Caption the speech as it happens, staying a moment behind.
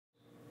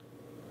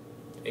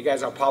Hey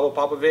guys, I'm Pablo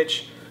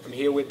Popovich. I'm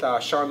here with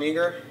Sean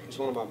Meager. He's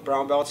one of my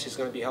brown belts. He's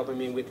going to be helping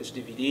me with this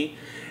DVD.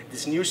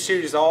 This new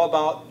series is all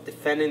about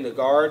defending the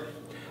guard.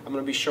 I'm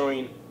going to be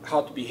showing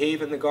how to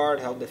behave in the guard,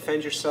 how to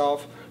defend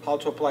yourself, how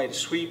to apply the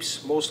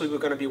sweeps. Mostly we're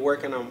going to be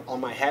working on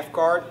my half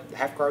guard, the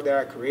half guard that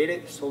I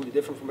created. It's totally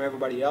different from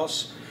everybody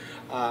else.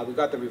 We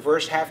got the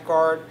reverse half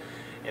guard,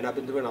 and I've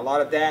been doing a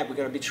lot of that. We're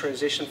going to be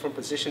transitioning from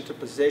position to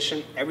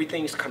position.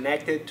 Everything's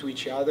connected to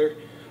each other.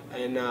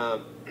 And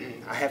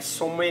I have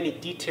so many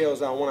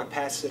details that I want to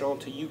pass it on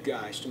to you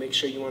guys to make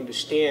sure you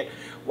understand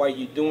why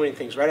you're doing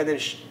things. Rather than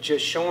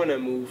just showing a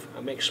move,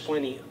 I'm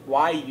explaining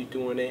why you're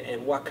doing it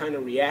and what kind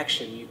of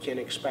reaction you can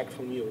expect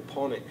from your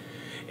opponent.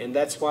 And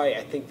that's why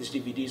I think this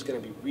DVD is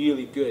going to be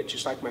really good.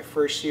 Just like my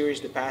first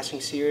series, the passing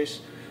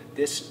series,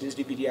 this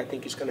DVD I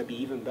think is going to be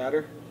even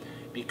better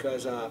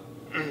because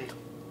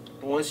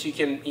once you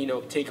can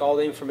take all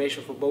the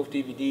information from both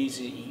DVDs,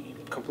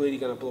 you're completely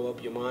going to blow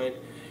up your mind.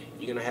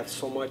 You're going to have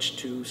so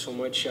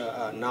much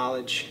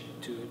knowledge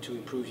to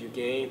improve your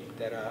game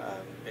that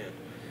man,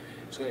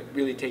 it's going to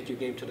really take your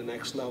game to the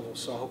next level.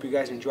 So I hope you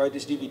guys enjoyed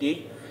this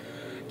DVD.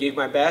 Gave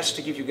my best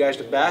to give you guys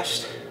the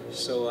best.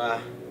 So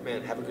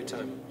man, have a good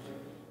time.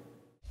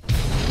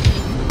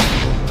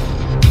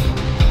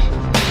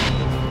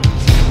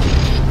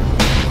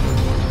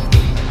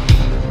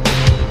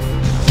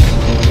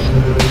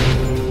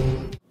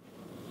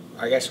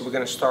 Alright guys, so we're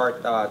going to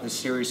start this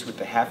series with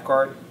the half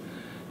guard.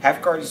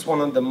 Half guard is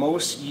one of the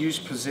most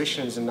used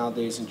positions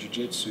nowadays in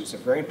Jiu-Jitsu. It's a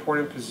very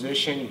important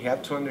position. You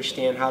have to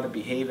understand how to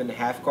behave in the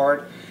half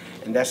guard,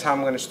 and that's how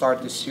I'm going to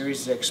start this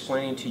series,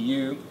 explaining to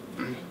you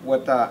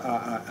what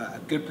a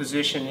good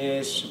position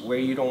is, where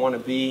you don't want to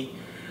be,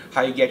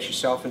 how you get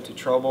yourself into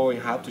trouble,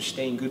 and how to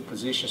stay in good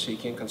position so you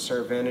can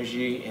conserve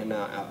energy and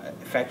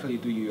effectively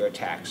do your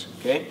attacks.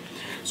 Okay?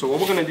 So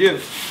what we're going to do,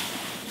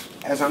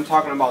 as I'm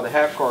talking about the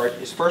half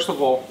guard, is first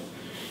of all,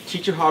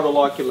 teach you how to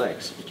lock your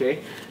legs.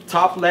 Okay?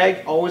 Top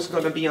leg always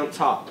going to be on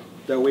top.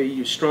 That way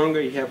you're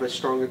stronger, you have a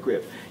stronger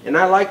grip. And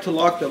I like to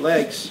lock the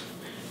legs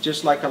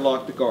just like I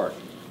lock the guard.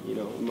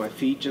 My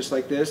feet just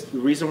like this. The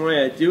reason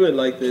why I do it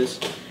like this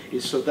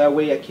is so that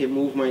way I can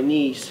move my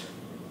knees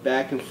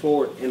back and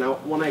forth. And I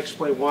want to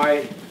explain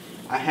why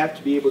I have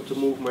to be able to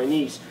move my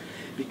knees.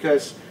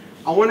 Because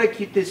I want to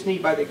keep this knee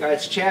by the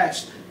guy's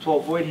chest to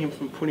avoid him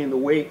from putting the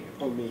weight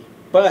on me.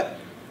 But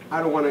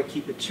I don't want to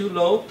keep it too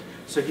low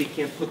so he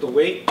can't put the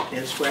weight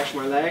and scratch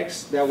my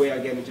legs. That way I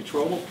get into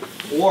trouble.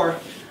 Or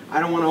I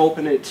don't want to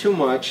open it too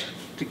much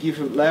to give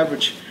him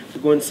leverage to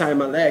go inside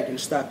my leg and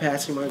stop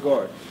passing my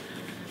guard.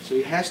 So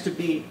he has to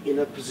be in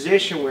a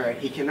position where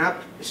he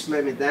cannot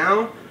slam it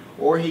down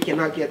or he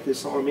cannot get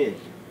this arm in.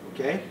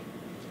 Okay?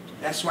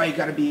 That's why you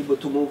got to be able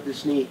to move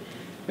this knee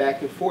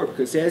back and forth,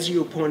 because as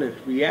your opponent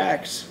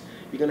reacts,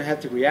 you're going to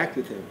have to react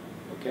with him.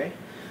 Okay?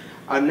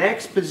 Our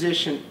next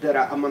position that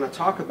I'm going to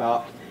talk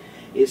about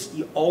is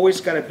you always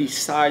got to be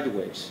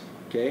sideways.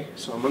 Okay,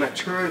 so I'm going to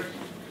turn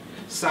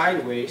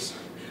sideways,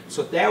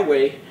 so that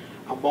way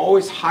I'm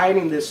always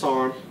hiding this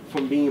arm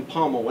from being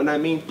pummeled. When I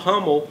mean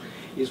pummel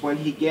is when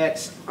he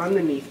gets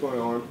underneath my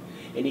arm,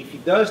 and if he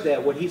does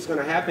that, what he's going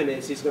to happen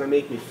is he's going to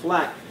make me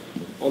flat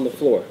on the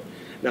floor.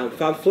 Now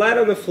if I'm flat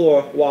on the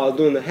floor while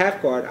doing the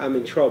half guard, I'm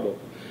in trouble.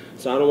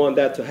 So I don't want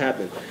that to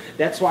happen.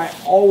 That's why I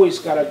always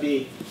got to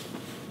be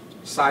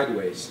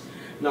sideways.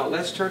 Now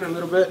let's turn a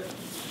little bit.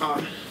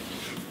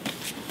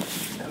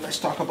 Let's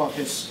talk about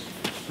this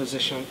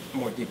position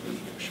more deeply.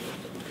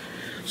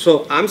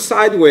 So I'm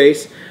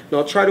sideways.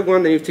 Now try to go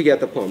underneath to get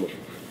the pummel.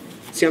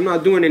 See, I'm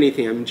not doing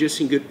anything. I'm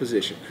just in good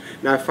position.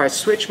 Now if I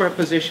switch my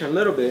position a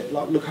little bit,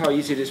 look how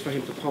easy it is for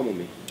him to pummel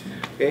me.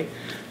 Okay?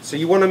 So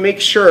you want to make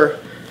sure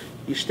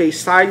you stay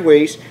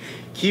sideways.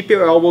 Keep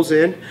your elbows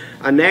in.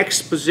 Our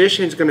next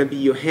position is going to be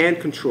your hand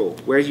control.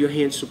 Where's your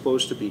hand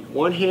supposed to be?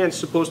 One hand's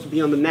supposed to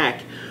be on the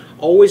neck,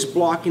 always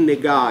blocking the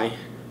guy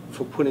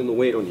for putting the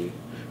weight on you.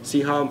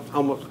 See how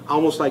I'm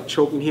almost like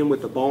choking him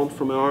with the bone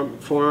from my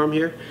forearm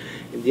here?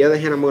 And the other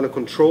hand, I'm going to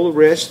control the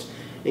wrist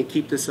and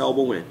keep this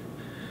elbow in.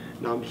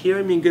 Now here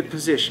I'm in good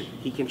position.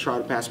 He can try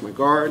to pass my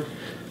guard.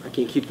 I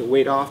can keep the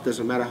weight off.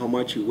 Doesn't matter how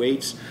much he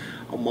weights.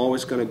 I'm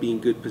always going to be in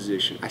good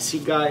position. I see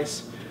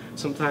guys,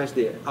 sometimes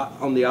they're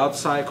on the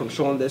outside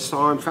controlling this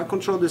arm. If I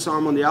control this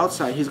arm on the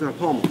outside, he's going to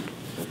pummel.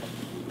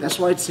 That's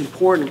why it's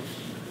important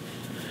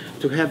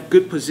to have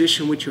good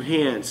position with your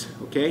hands.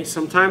 Okay?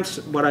 Sometimes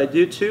what I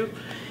do too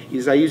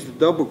is I use the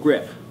double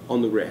grip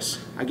on the wrist.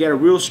 I get a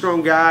real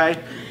strong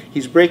guy,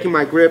 he's breaking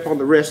my grip on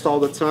the wrist all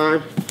the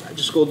time, I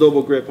just go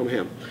double grip on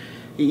him.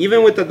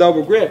 Even with the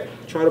double grip,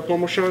 try to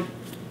pummel Sean,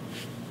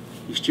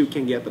 you still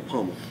can get the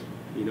pummel,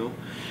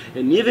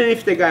 And even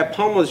if the guy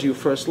pummels you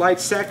for a slight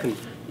second,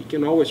 you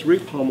can always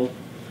re-pummel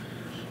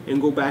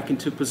and go back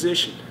into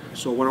position.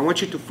 So what I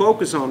want you to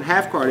focus on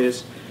half guard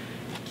is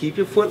keep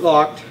your foot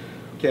locked,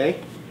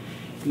 okay?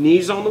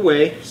 Knees on the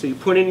way, so you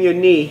put in your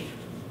knee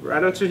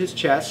right onto his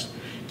chest.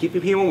 Keep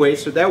him away,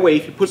 so that way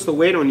if he puts the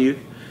weight on you,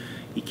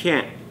 he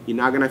can't. You're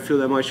not going to feel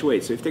that much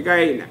weight. So if the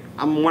guy,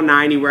 I'm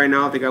 190 right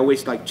now, if the guy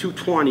weighs like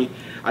 220,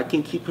 I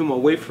can keep him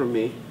away from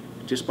me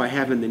just by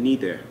having the knee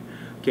there.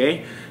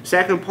 Okay?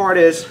 Second part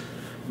is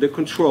the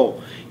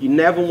control. You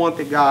never want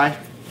the guy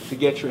to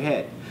get your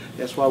head.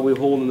 That's why we're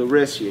holding the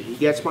wrist here. He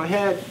gets my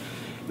head.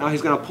 Now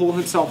he's going to pull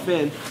himself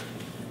in.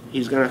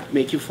 He's going to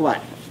make you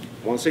flat.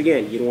 Once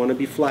again, you don't want to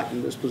be flat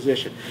in this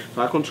position. If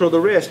I control the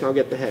wrist, now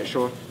get the head,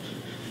 Sean.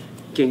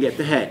 You can get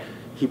the head.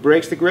 He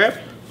breaks the grip,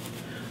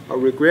 I'll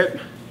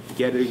regrip,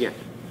 get it again.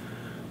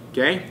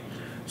 Okay?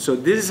 So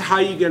this is how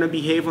you're going to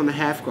behave on the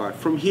half guard.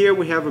 From here,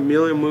 we have a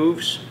million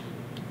moves.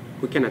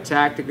 We can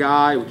attack the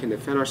guy, we can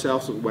defend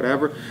ourselves, or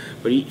whatever.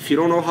 But if you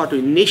don't know how to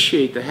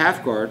initiate the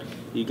half guard,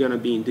 you're going to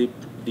be in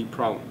deep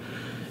problem.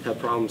 Have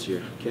problems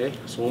here. Okay?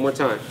 So one more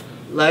time.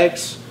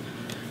 Legs,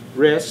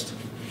 wrist,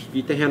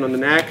 beat the hand on the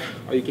neck,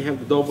 or you can have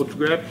the double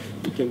grip.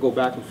 You can go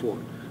back and forth.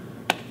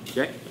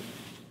 Okay?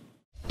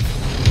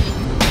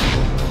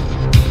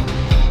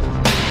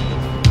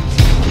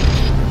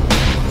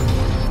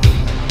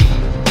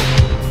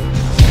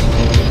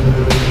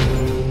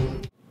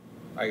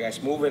 Alright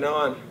guys, moving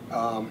on.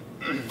 I'm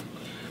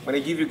going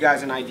to give you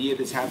guys an idea.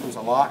 This happens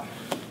a lot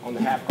on the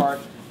half guard,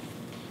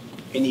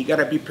 and you got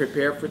to be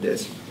prepared for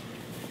this.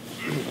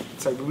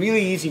 It's a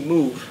really easy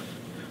move.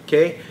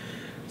 Okay?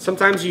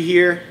 Sometimes you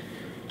hear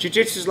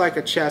jiu-jitsu is like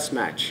a chess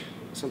match.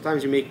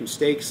 Sometimes you make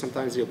mistakes.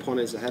 Sometimes the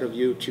opponent is ahead of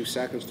you 2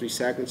 seconds, 3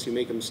 seconds. You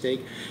make a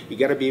mistake. You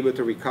got to be able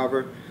to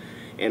recover.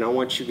 And I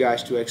want you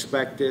guys to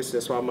expect this.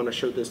 That's why I'm going to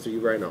show this to you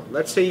right now.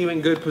 Let's say you're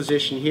in good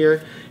position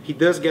here. He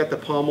does get the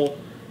pommel.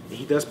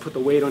 He does put the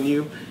weight on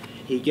you.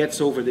 He gets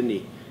over the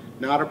knee.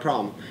 Not a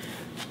problem.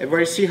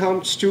 Everybody see how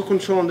I'm still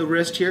controlling the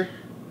wrist here?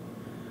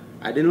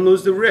 I didn't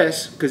lose the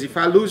wrist, because if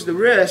I lose the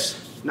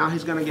wrist, now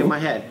he's going to get my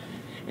head.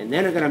 And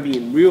then I'm going to be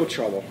in real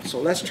trouble.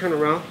 So let's turn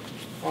around.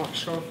 Oh,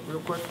 show real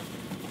quick.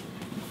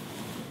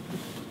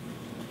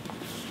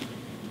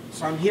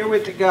 So I'm here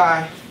with the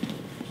guy.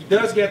 He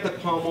does get the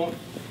pommel,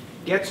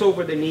 gets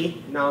over the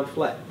knee. Now I'm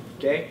flat.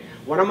 Okay?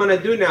 What I'm going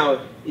to do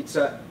now, it's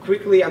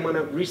quickly I'm going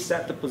to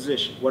reset the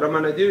position. What I'm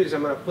going to do is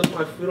I'm going to put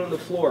my foot on the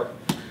floor.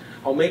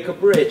 I'll make a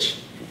bridge.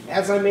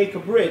 As I make a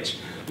bridge,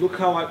 look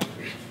how I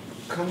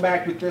come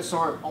back with this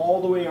arm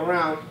all the way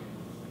around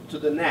to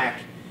the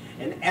neck.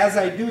 And as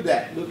I do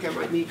that, look at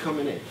my knee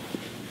coming in.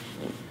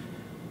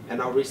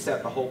 And I'll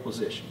reset the whole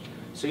position.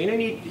 So you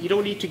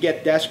don't need to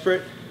get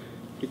desperate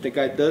if the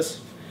guy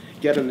does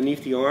get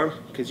underneath the arm,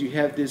 because you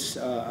have this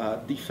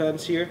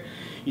defense here.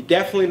 You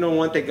definitely don't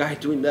want the guy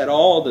doing that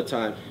all the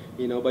time,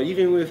 you know. But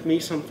even with me,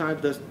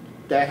 sometimes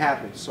that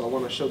happens. So I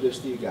want to show this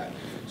to you guys.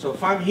 So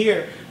if I'm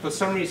here, for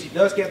some reason he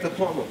does get the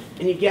pommel,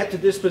 and you get to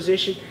this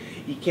position,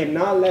 you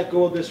cannot let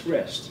go of this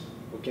wrist.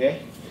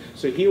 Okay?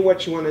 So here,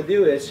 what you want to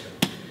do is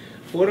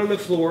foot on the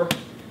floor,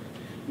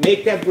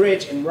 make that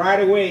bridge, and right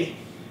away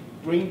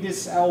bring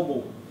this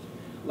elbow,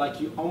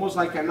 almost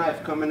like a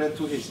knife coming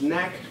into his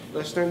neck.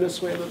 Let's turn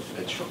this way a little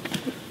bit. You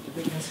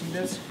think I see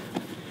this?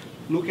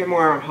 Look at my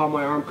arm, how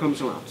my arm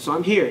comes around. So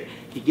I'm here.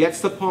 He gets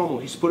the pommel.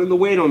 He's putting the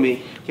weight on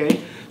me.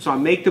 Okay? So I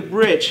make the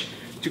bridge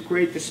to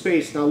create the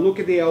space. Now look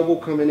at the elbow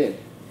coming in,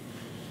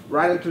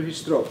 right into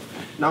his throat.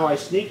 Now I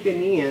sneak the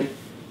knee in,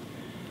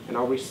 and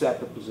I'll reset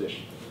the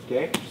position.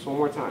 Okay? So one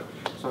more time.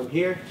 So I'm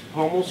here,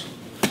 pommels.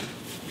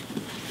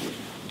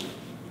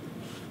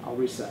 I'll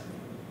reset.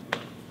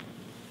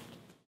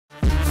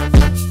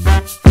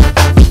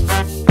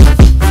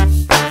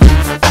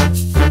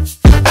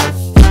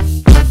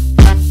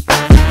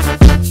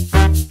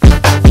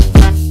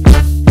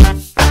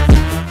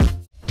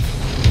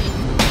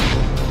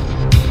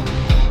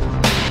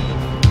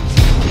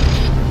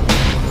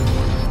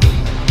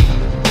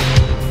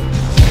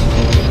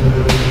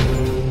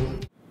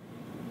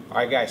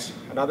 Alright guys,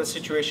 another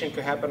situation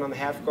could happen on the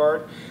half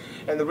guard,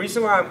 and the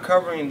reason why I'm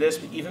covering this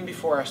even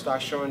before I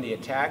start showing the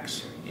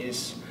attacks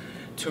is,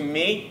 to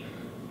me,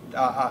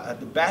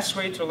 the best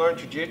way to learn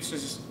jiu-jitsu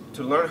is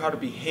to learn how to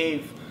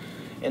behave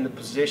in the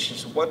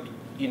positions. What,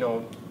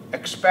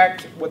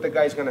 expect what the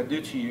guy's going to do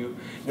to you,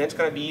 and then it's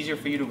going to be easier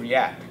for you to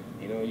react.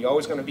 You're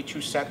always going to be 2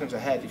 seconds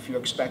ahead if you're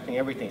expecting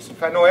everything. So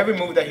if I know every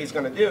move that he's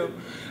going to do,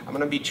 I'm going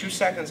to be 2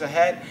 seconds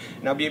ahead,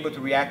 and I'll be able to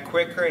react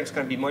quicker, and it's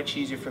going to be much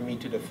easier for me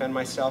to defend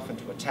myself and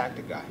to attack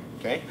the guy.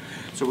 Okay?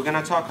 So we're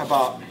going to talk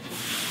about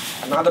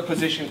another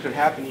position could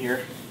happen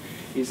here,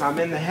 is I'm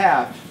in the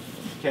half.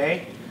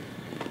 Okay?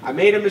 I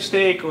made a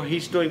mistake, or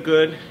he's doing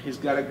good, he's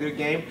got a good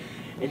game,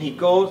 and he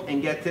goes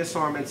and gets this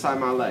arm inside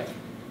my leg.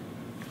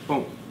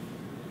 Boom.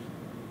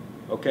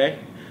 Okay?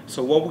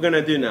 So what we're going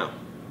to do now,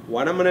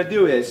 what I'm going to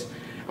do is,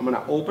 I'm going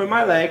to open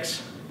my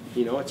legs.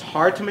 It's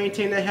hard to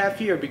maintain the half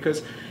here,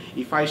 because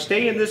if I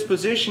stay in this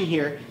position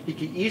here, he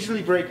can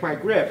easily break my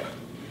grip,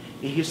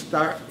 and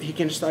he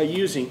can start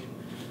using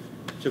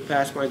to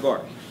pass my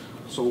guard.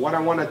 So what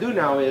I want to do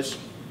now is,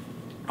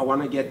 I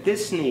want to get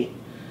this knee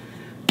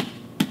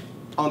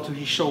onto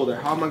his shoulder.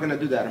 How am I going to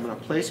do that? I'm going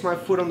to place my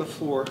foot on the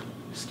floor,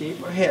 escape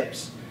my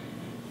hips,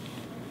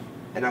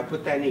 and I'll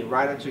put that knee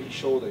right onto his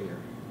shoulder here.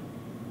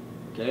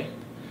 Okay?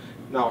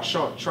 Now,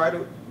 Sean, try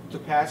to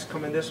pass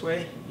coming this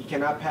way. He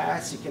cannot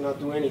pass, he cannot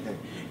do anything.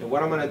 And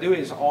what I'm going to do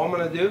is, all I'm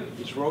going to do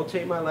is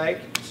rotate my leg,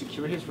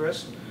 secure his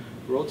wrist,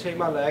 rotate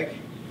my leg,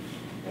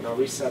 and I'll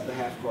reset the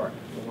half guard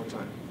one more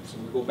time. So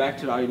we go back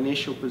to our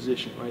initial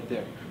position right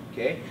there.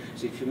 Okay?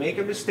 So if you make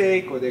a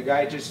mistake, or the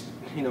guy just,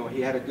 you know,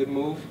 he had a good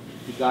move,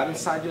 he got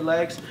inside your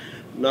legs,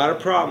 not a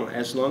problem,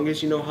 as long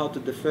as you know how to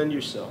defend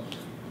yourself.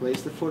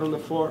 Place the foot on the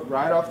floor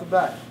right off the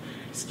bat.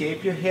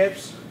 Escape your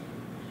hips,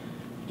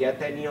 get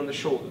that knee on the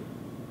shoulder.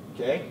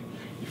 Okay?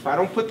 If I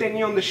don't put that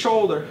knee on the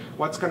shoulder,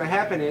 what's going to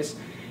happen is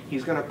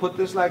he's going to put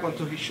this leg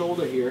onto his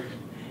shoulder here,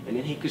 and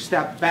then he could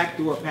step back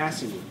door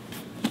passing you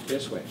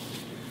this way.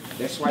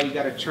 That's why you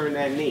got to turn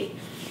that knee.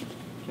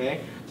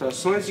 Okay? So as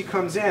soon as he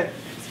comes in,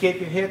 escape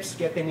your hips,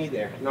 get the knee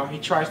there. Now he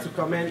tries to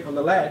come in on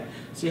the leg.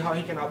 See how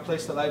he cannot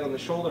place the leg on the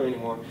shoulder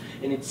anymore.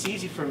 And it's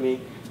easy for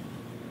me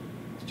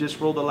to just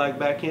roll the leg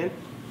back in,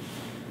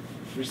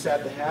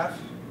 reset the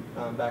half,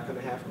 back on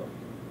the half guard.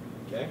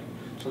 Okay?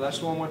 So let's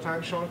do one more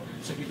time, Sean.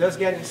 So if he does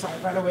get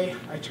inside right away,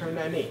 I turn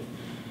that knee.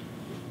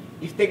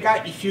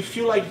 If you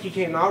feel like you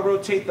cannot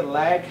rotate the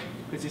leg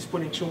because he's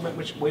putting too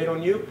much weight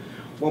on you,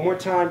 one more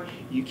time,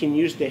 you can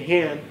use the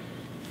hand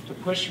to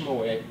push him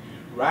away,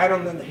 right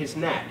on his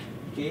neck.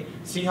 Okay?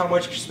 See how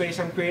much space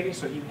I'm creating?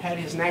 So he had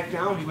his neck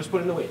down, he was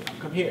putting the weight.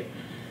 Come here.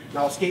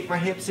 Now escape my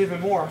hips even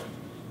more.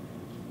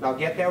 Now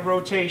get that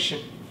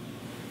rotation.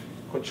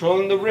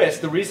 Controlling the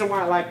wrist. The reason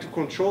why I like to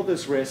control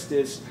this wrist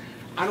is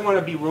I don't want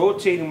to be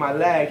rotating my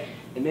leg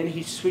and then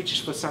he switches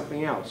for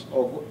something else,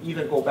 or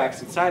even go back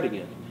inside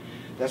again.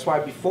 That's why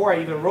before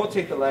I even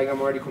rotate the leg,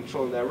 I'm already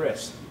controlling that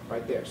wrist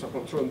right there. So I'm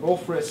controlling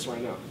both wrists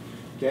right now.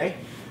 Okay?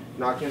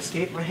 Now I can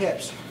escape my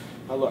hips.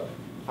 Now look,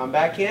 I'm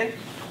back in.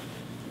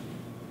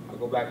 I'll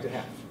go back to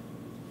half.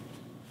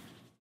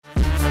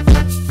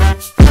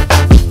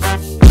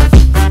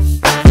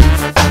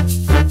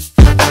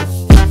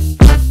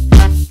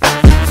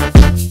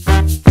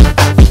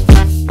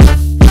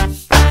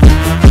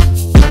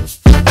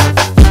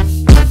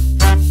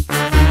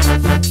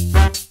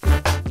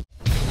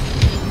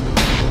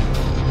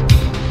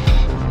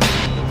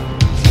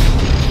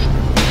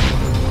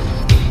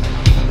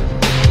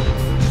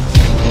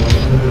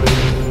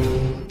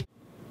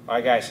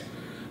 Alright guys,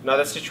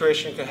 another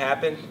situation could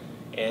happen,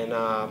 and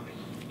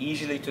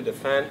easily to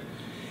defend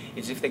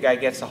is if the guy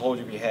gets a hold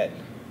of your head.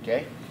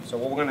 Okay? So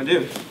what we're going to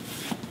do,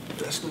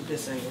 let's do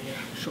this angle here.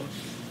 Sure.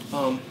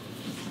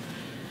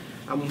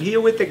 I'm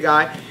here with the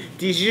guy.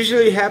 This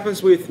usually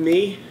happens with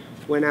me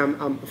when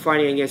I'm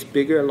fighting against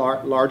bigger,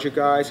 larger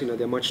guys. You know,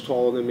 they're much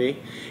taller than me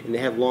and they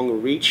have longer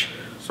reach.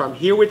 So I'm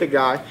here with the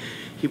guy.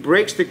 He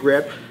breaks the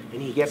grip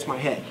and he gets my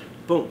head.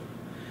 Boom.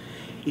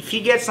 If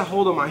he gets a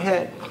hold of my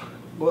head,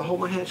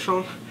 hold my hand,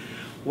 Sean.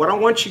 What I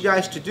want you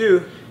guys to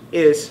do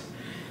is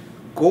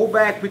go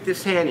back with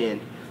this hand in.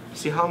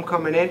 See how I'm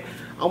coming in?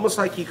 Almost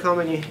like you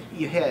come in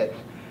your head,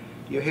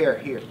 your hair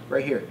here,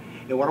 right here.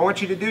 And what I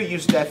want you to do,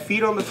 use that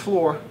feet on the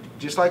floor,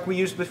 just like we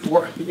used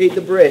before. Create the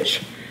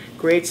bridge,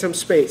 create some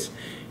space,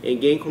 and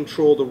gain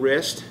control of the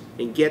wrist,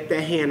 and get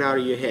that hand out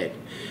of your head.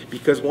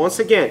 Because once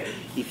again,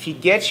 if he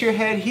gets your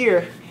head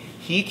here,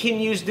 he can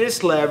use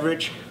this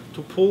leverage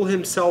to pull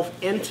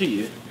himself into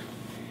you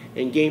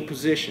and gain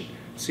position.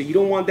 So you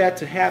don't want that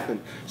to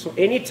happen. So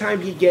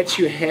anytime he gets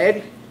your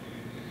head,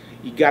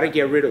 you got to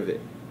get rid of it.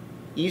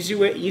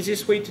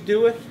 Easiest way to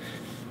do it,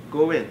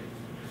 go in.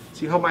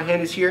 See how my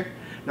hand is here?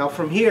 Now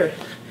from here,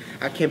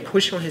 I can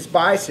push on his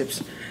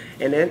biceps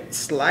and then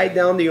slide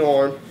down the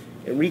arm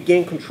and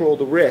regain control of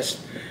the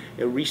wrist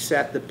and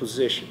reset the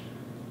position.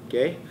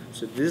 Okay?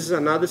 So this is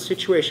another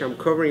situation. I'm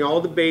covering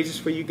all the bases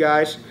for you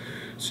guys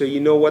so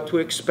you know what to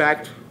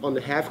expect on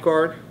the half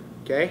guard.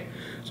 Okay?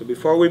 So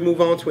before we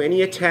move on to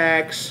any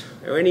attacks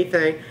or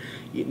anything,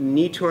 you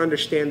need to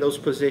understand those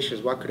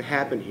positions, what could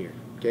happen here.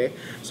 Okay?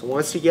 So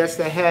once he gets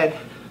the head,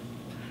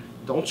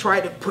 don't try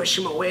to push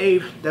him away.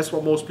 That's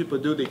what most people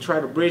do. They try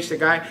to bridge the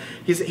guy.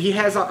 He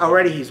has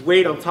already his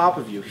weight on top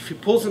of you. If he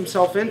pulls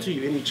himself into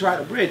you and you try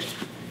to bridge,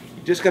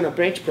 you're just going to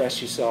bench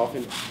press yourself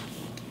and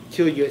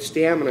kill your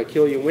stamina,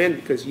 kill your wind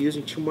because you're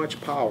using too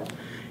much power.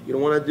 You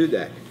don't want to do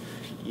that.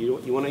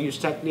 You want to use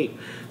technique.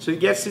 So he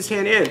gets his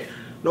hand in,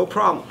 no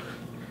problem.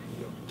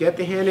 Get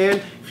the hand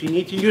in. If you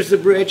need to use the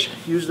bridge,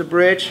 use the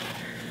bridge.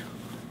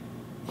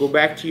 Go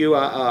back to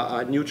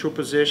your neutral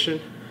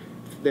position.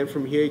 Then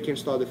from here you can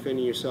start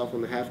defending yourself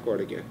on the half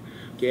guard again.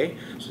 Okay?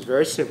 So it's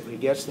very simple. He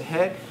gets the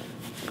head,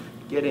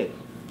 get in.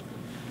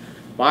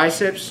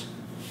 Biceps,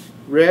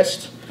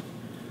 wrist,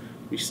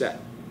 reset.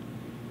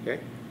 Okay?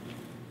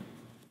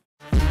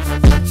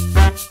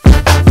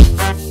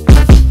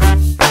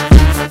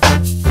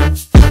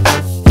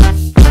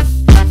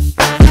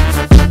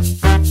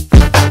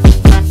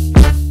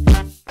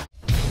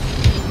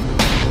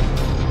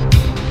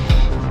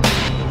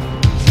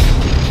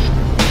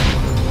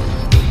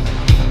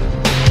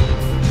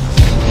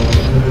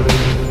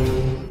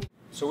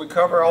 So we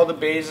cover all the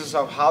bases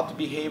of how to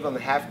behave on the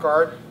half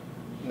guard.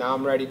 Now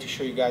I'm ready to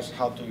show you guys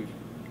how to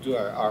do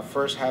our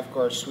first half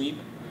guard sweep.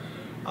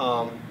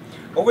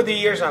 Over the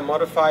years I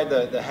modified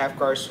the half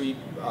guard sweep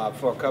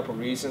for a couple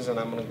reasons, and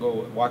I'm going to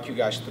go walk you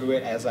guys through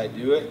it as I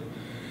do it.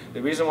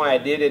 The reason why I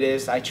did it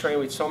is I train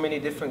with so many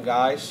different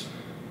guys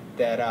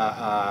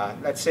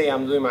that let's say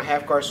I'm doing my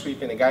half guard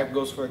sweep and the guy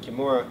goes for a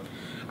Kimura,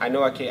 I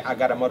know I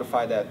gotta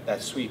modify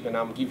that sweep, and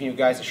I'm giving you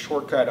guys a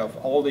shortcut of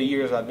all the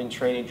years I've been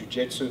training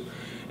jiu-jitsu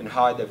and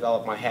how I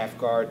develop my half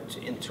guard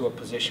into a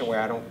position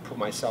where I don't put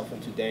myself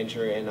into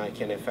danger and I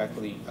can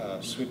effectively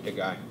sweep the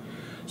guy.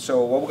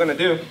 So what we're gonna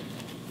do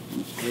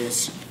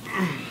is,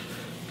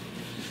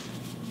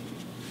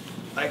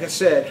 like I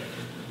said,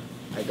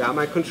 I got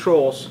my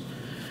controls.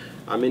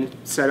 I'm in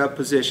setup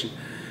position.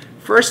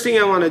 First thing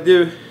I want to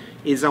do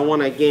is I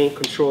want to gain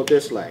control of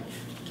this leg.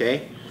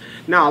 Okay.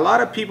 Now a lot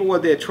of people,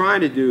 what they're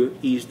trying to do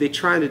is they're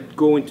trying to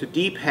go into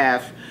deep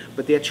half,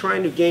 but they're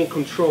trying to gain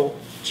control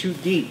too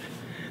deep.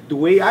 The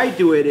way I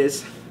do it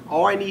is,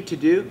 all I need to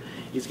do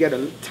is get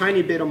a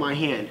tiny bit of my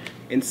hand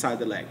inside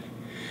the leg.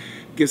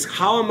 Because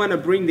how I'm going to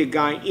bring the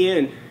guy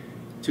in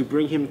to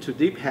bring him to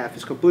deep half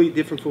is completely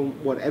different from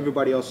what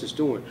everybody else is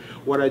doing.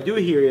 What I do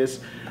here is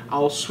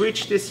I'll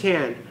switch this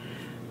hand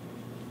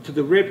to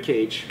the rib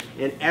cage,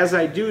 and as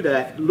I do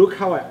that, look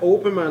how I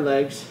open my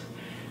legs,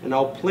 and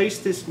I'll place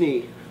this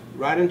knee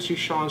right into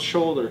Sean's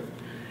shoulder,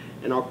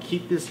 and I'll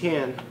keep this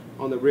hand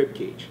on the rib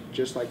cage,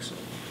 just like so.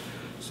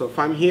 So if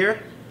I'm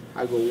here,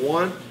 I go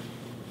 1,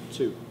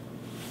 2.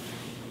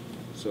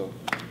 So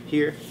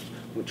here,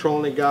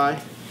 controlling the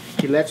guy,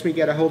 he lets me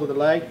get a hold of the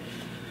leg,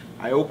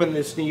 I open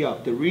this knee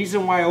up. The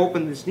reason why I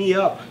open this knee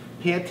up,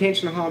 pay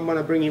attention to how I'm going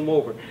to bring him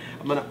over.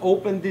 I'm going to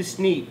open this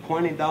knee,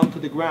 pointing down to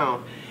the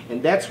ground,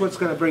 and that's what's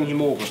going to bring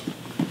him over.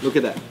 Look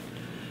at that.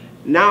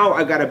 Now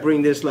I got to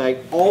bring this leg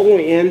all the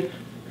way in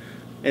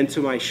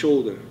into my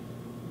shoulder.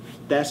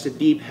 That's the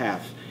deep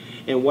half.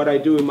 And what I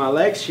do with my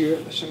legs here,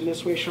 let's turn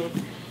this way, Sean.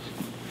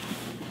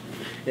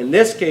 In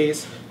this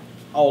case,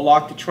 I'll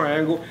lock the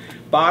triangle.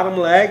 Bottom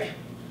leg,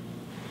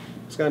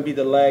 it's going to be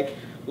the leg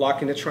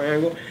locking the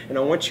triangle, and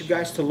I want you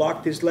guys to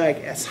lock this leg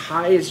as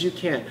high as you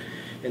can.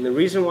 And the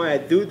reason why I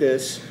do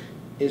this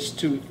is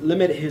to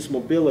limit his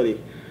mobility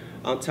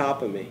on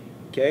top of me.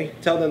 Okay?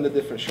 Tell them the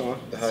difference, Sean.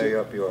 The higher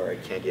up you are, I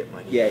can't get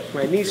my knee. Yeah,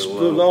 my knees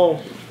too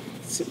low.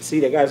 See,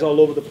 the guy's all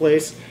over the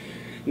place.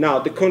 Now,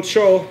 the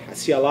control, I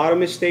see a lot of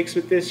mistakes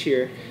with this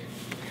here.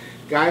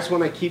 Guys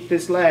want to keep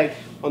this leg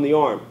on the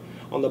arm,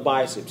 on the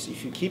biceps.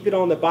 If you keep it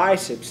on the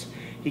biceps,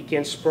 he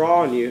can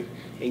sprawl on you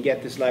and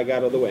get this leg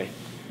out of the way.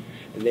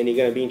 And then you're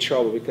going to be in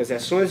trouble, because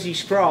as soon as he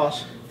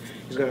sprawls,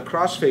 he's going to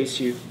cross face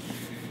you.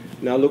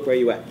 Now look where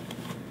you're at.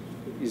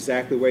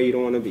 Exactly where you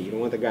don't want to be. You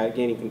don't want the guy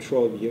gaining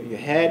control of your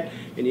head,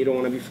 and you don't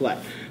want to be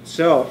flat.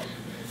 So,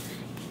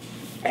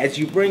 as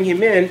you bring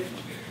him in,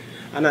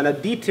 another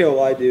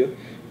detail I do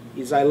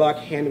is I lock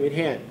hand with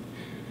hand.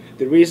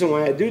 The reason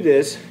why I do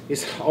this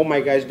is all my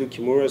guys do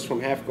Kimuras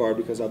from half guard,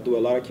 because I'll do a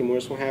lot of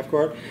Kimuras from half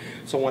guard.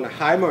 So I want to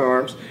hide my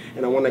arms,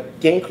 and I want to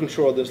gain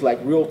control of this leg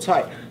real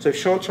tight. So if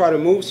Sean try to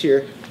move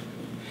here,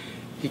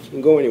 he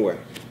can go anywhere.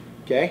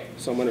 Okay?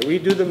 So I'm going to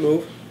redo the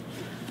move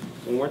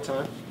one more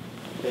time.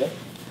 Okay?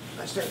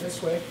 I start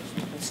this way.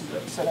 Let's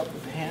set up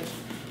with the hands.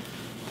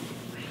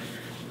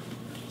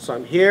 So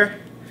I'm here.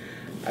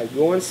 I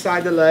go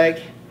inside the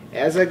leg.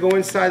 As I go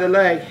inside the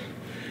leg,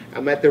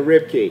 I'm at the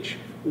rib cage.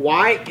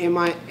 Why am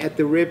I at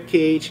the rib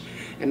cage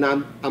and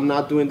I'm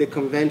not doing the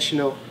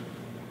conventional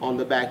on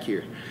the back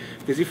here?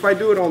 Because if I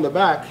do it on the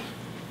back,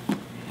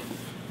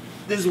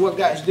 this is what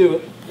guys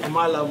do at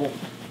my level.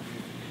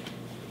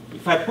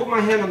 If I put my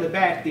hand on the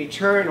back, they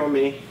turn on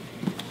me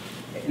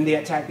and they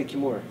attack the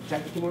Kimura.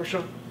 Attack the Kimura,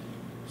 Sean?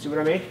 See what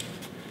I mean?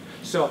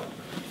 So,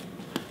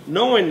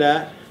 knowing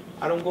that,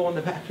 I don't go on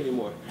the back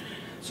anymore.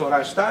 So what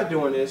I start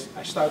doing is,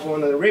 I start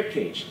going to the rib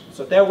cage.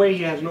 So that way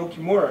he has no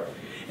Kimura.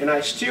 And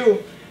I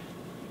still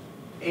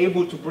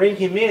able to bring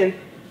him in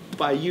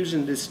by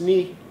using this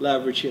knee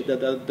leverage here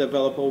that I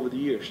developed over the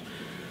years.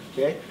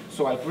 Okay?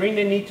 So I bring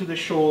the knee to the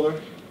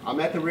shoulder. I'm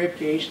at the rib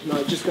cage. Now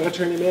I'm just going to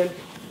turn him in.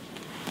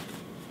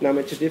 Now I'm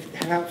into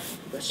different half.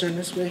 Let's turn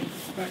this way.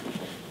 Back.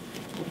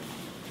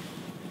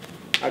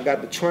 I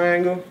got the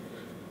triangle.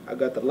 I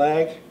got the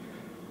leg.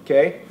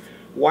 Okay?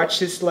 Watch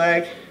this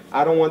leg.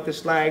 I don't want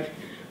this leg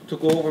to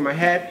go over my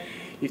head.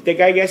 If the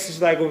guy gets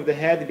his leg over the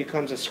head, it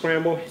becomes a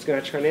scramble. He's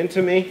going to turn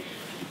into me.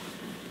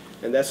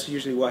 And that's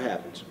usually what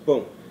happens.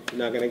 Boom. You're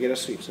not going to get a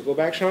sweep. So go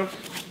back, Sean.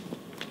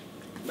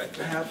 Back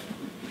to half.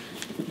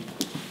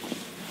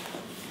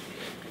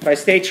 If I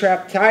stay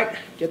trapped tight,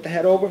 get the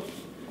head over,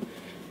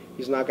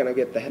 he's not going to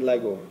get the head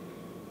leg over.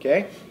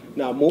 Okay?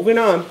 Now moving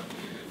on,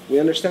 we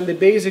understand the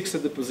basics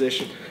of the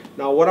position.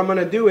 Now what I'm going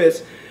to do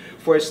is,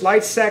 for a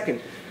slight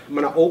second, I'm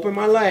going to open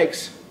my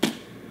legs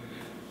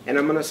and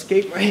I'm going to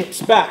escape my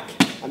hips back.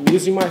 I'm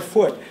using my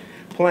foot,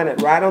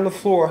 planted right on the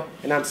floor,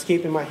 and I'm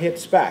escaping my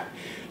hips back.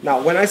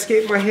 Now when I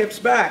escape my hips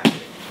back,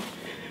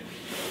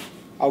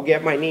 I'll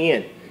get my knee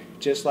in,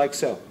 just like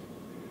so.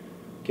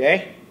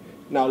 Okay?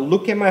 Now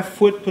look at my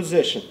foot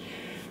position.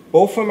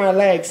 Both of my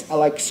legs are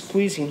like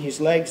squeezing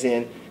his legs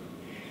in,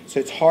 so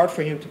it's hard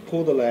for him to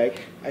pull the leg.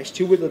 I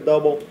still with the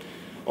double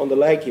on the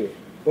leg here.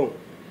 Boom.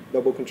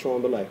 Double control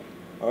on the leg.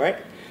 Alright?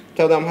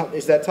 Tell them, how,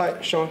 is that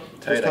tight, Sean?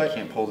 Tight, I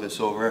can't pull this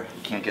over.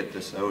 Can't get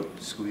this out,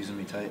 squeezing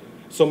me tight.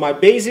 So my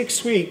basic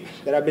sweep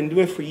that I've been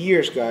doing for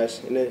years,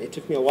 guys, and it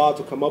took me a while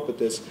to come up with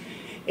this,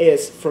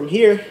 is from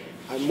here,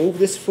 I move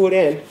this foot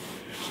in,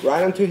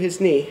 right onto his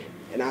knee,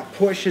 and I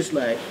push his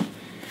leg.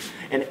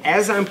 And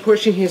as I'm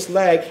pushing his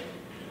leg,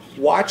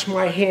 watch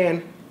my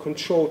hand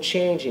control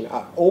changing.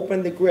 I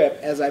open the grip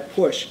as I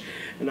push,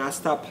 and I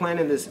start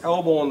planting this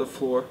elbow on the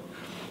floor.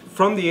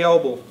 From the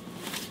elbow,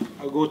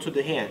 I'll go to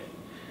the hand.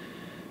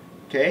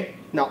 Okay?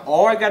 Now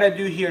all I gotta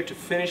do here to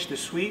finish the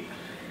sweep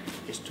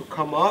is to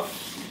come up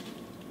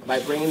by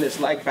bringing this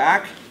leg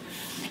back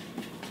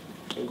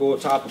and go on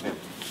top of him.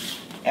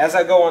 As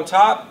I go on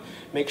top,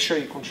 make sure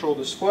you control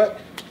this foot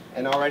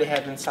and already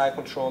have inside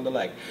control on the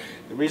leg.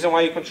 The reason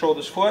why you control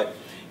this foot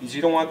is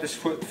you don't want this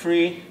foot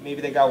free.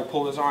 Maybe the guy will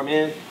pull his arm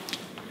in,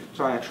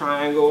 try a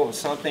triangle or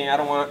something. I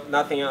don't want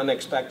nothing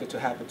unexpected to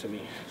happen to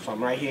me. So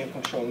I'm right here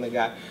controlling the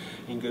guy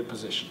in good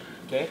position.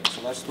 Okay,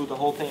 so let's do the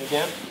whole thing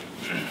again.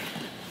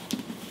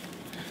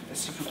 Let's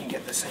see if we can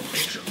get the same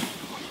picture.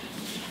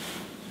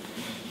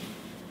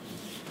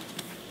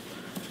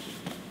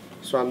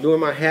 So I'm doing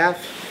my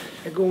half.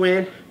 I go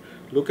in.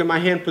 Look at my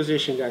hand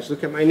position, guys.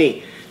 Look at my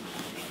knee.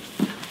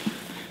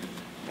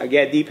 I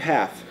get deep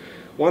half.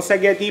 Once I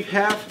get deep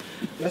half,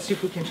 let's see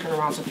if we can turn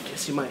around so we can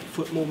see my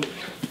foot movement.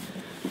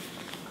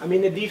 I'm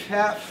in the deep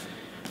half.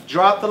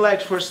 Drop the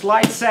legs for a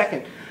slight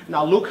second.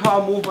 Now look how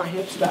I move my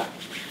hips back.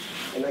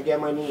 And I get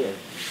my knee in.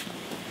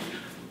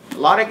 A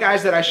lot of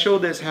guys that I show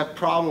this have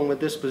problem with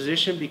this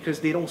position because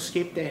they don't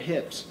escape their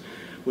hips.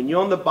 When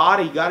you're on the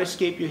body, you got to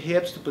escape your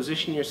hips to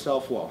position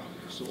yourself well.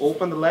 So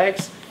open the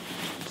legs,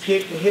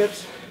 escape the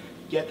hips,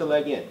 get the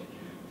leg in.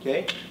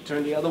 Okay?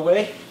 Turn the other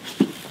way.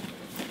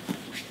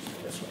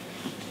 This way.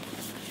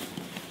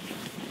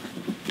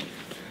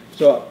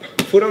 So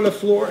foot on the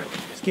floor,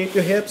 escape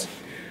your hips.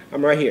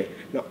 I'm right here.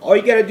 Now all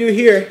you got to do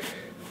here,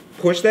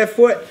 push that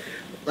foot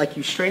like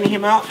you're straightening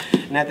him out,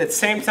 and at the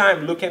same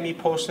time look at me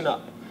posting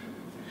up.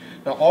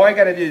 Now all I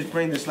got to do is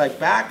bring this leg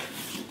back,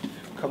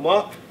 come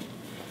up,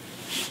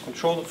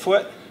 control the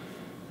foot,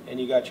 and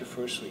you got your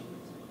first sweep.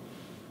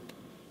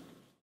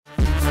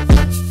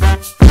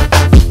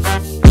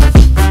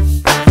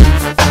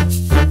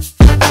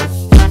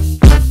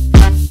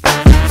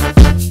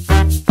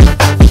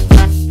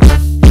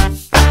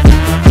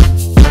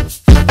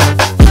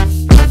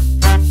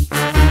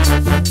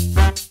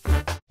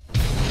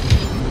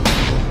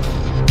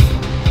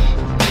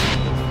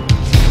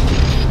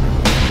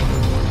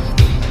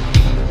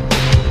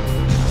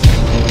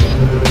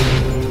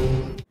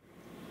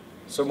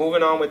 So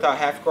moving on with our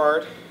half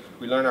guard,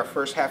 we learned our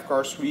first half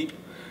guard sweep.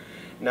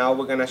 Now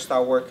we're going to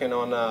start working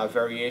on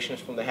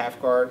variations from the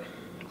half guard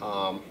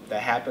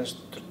that happens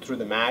through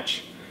the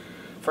match.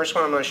 First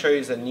one I'm going to show you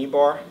is a knee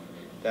bar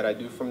that I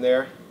do from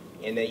there,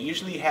 and that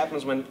usually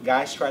happens when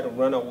guys try to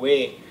run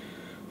away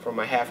from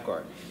my half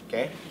guard.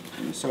 Okay,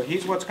 so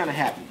here's what's going to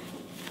happen.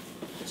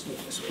 Let's do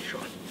it this way,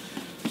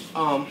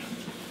 Sean.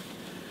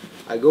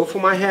 I go for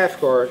my half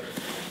guard.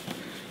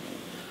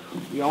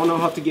 We all know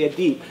how to get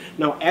deep.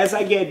 Now, as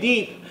I get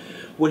deep,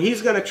 what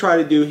he's going to try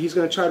to do, he's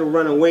going to try to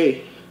run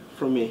away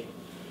from me.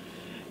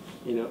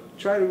 You know,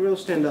 try to real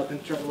stand up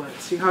and try to run.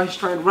 See how he's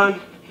trying to run?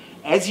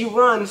 As he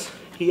runs,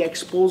 he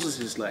exposes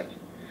his leg.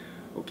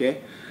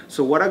 Okay?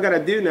 So what I got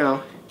to do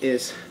now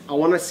is I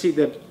want to see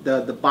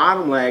the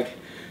bottom leg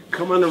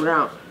coming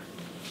around.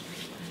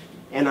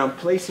 And I'm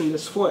placing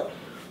this foot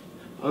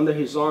under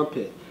his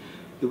armpit.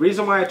 The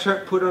reason why I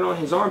put it on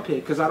his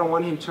armpit, because I don't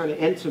want him turning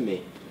into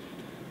me.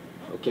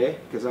 Okay,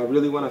 because I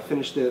really want to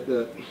finish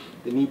the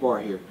knee bar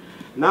here.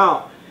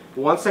 Now,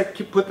 once I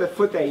put the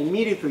foot there,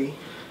 immediately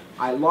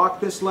I lock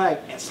this leg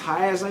as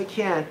high as I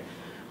can,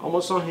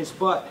 almost on his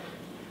butt,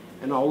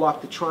 and I'll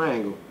lock the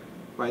triangle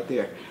right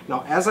there.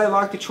 Now, as I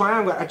lock the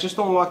triangle, I just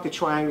don't lock the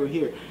triangle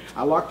here.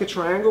 I lock the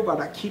triangle,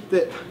 but I keep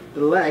the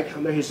leg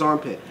under his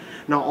armpit.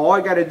 Now, all I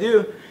got to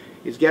do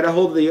is get a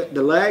hold of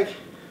the leg,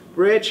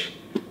 bridge,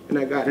 and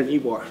I got a knee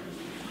bar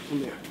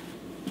from there.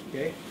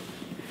 Okay.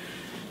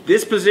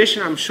 This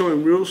position I'm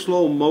showing real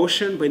slow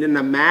motion, but in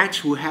a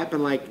match will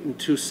happen like in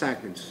 2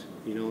 seconds.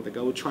 You know, the guy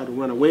will try to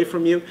run away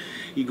from you.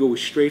 You go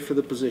straight for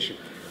the position.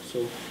 So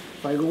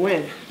if I go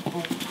in,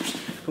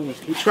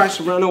 he tries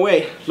to run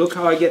away. Look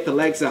how I get the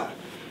legs out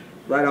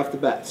right off the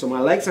bat. So my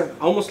legs are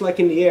almost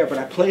like in the air, but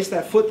I place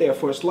that foot there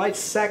for a slight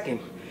second.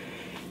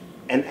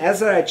 And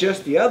as I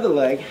adjust the other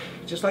leg,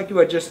 just like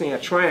you're adjusting a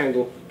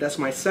triangle, that's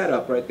my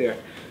setup right there.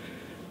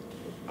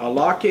 I'll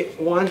lock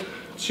it, 1,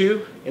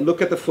 2, and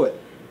look at the foot.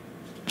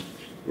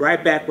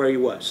 Right back where he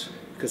was,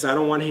 because I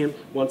don't want him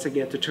once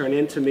again to turn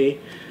into me.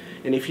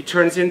 And if he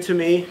turns into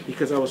me,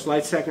 because I was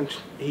slight second,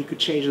 he could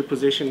change the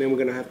position, then we're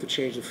going to have to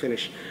change the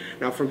finish.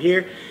 Now from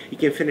here, you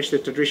can finish the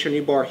traditional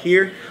knee bar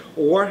here,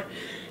 or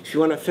if you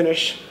want to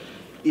finish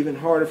even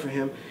harder for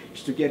him,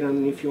 is to get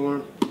underneath your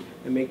arm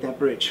and make that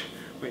bridge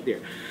right there.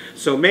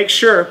 So make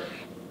sure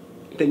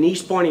the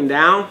knee's pointing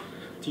down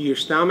to your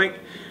stomach,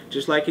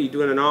 just like you're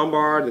doing an arm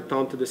bar, the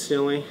thumb to the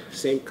ceiling,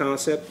 same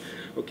concept,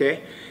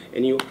 okay?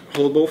 And you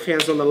hold both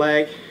hands on the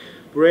leg,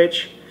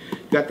 bridge,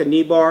 got the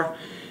knee bar.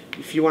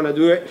 If you want to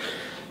do it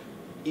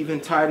even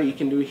tighter, you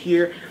can do it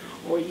here,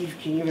 or you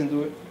can even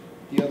do it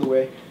the other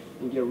way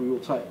and get it real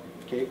tight.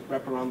 Okay,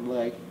 wrap around the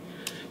leg.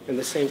 And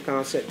the same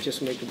concept,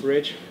 just make a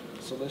bridge.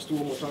 So let's do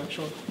one more time,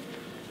 Sean.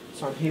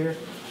 So I'm here,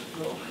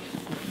 go.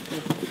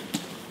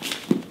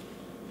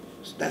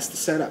 So that's the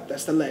setup,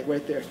 that's the leg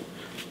right there.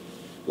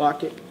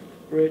 Lock it,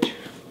 bridge,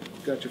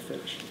 got your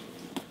finish.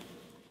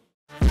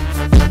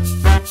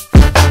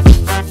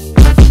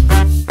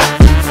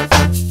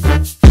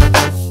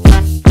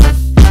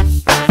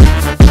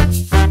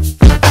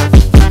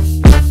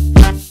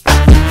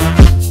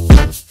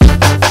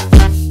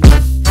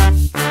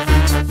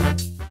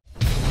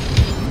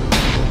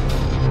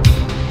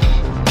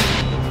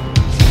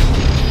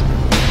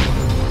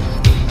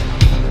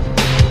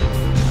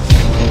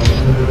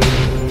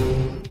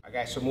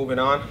 So moving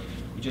on,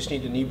 you just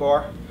need the knee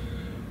bar.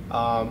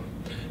 Now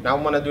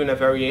I'm gonna do in a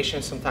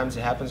variation. Sometimes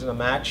it happens in a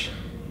match.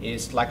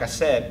 Is like I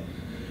said,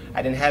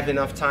 I didn't have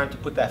enough time to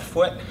put that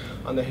foot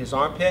under his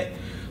armpit.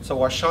 So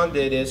what Sean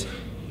did is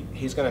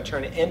he's gonna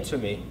turn it into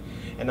me,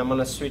 and I'm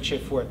gonna switch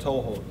it for a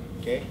toe hold.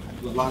 Okay,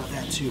 I do a lot of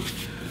that too.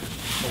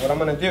 So what I'm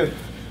gonna do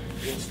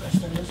is let's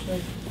turn this way,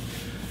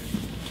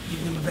 give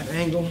him a better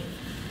angle.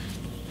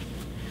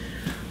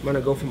 I'm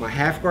gonna go for my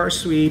half guard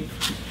sweep.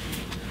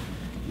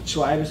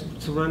 Try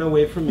to run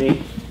away from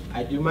me.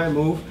 I do my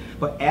move,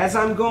 but as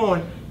I'm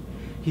going,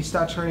 he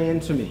starts turning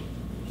into me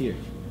here.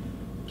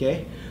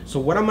 Okay, so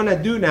what I'm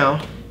gonna do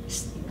now,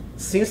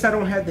 since I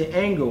don't have the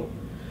angle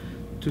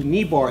to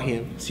knee bar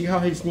him, see how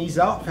his knee's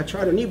out? If I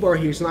try to knee bar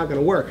here, it's not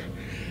gonna work.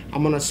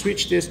 I'm gonna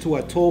switch this to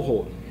a toe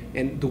hold,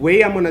 and the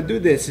way I'm gonna do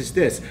this is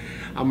this: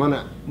 I'm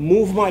gonna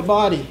move my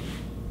body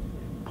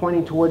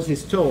pointing towards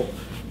his toe.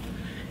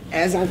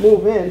 As I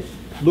move in,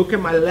 look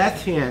at my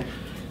left hand,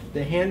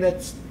 the hand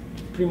that's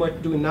pretty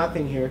much doing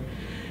nothing here,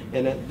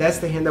 and that's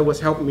the hand that was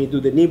helping me do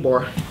the knee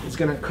bar. It's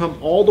gonna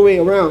come all the way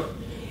around,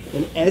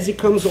 and as it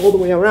comes all the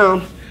way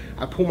around,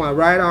 I pull my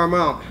right arm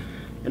out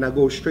and I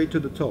go straight to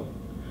the toe.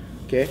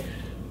 Okay,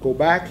 go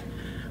back,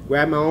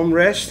 grab my arm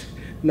rest.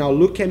 Now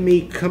look at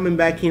me coming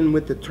back in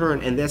with the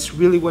turn, and that's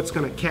really what's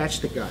gonna catch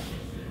the guy.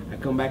 I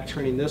come back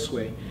turning this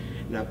way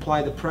and I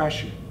apply the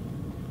pressure,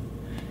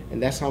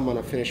 and that's how I'm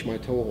gonna finish my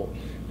toe hold.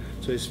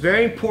 So it's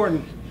very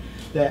important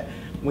that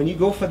when you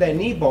go for that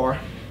knee bar,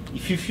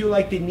 if you feel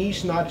like the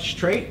knee's not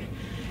straight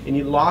and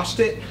you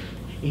lost it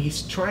and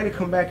he's trying to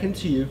come back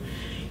into you,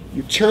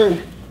 you turn,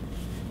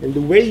 and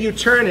the way you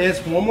turn is,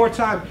 one more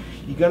time,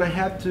 you're gonna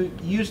have to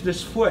use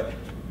this foot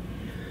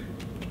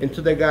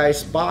into the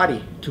guy's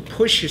body to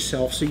push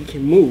yourself so you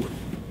can move.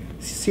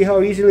 See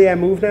how easily I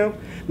move now?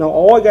 Now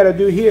all I gotta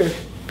do here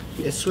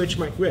is switch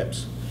my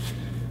grips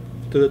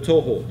to the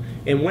toe hold.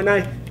 And when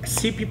I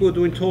see people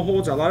doing toe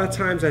holds, a lot of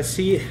times I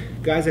see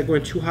guys that are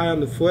going too high on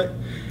the foot.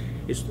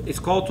 It's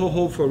called toe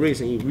hold for a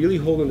reason. You're really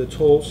holding the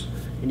toes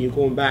and you're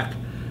going back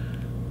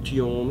to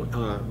your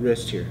own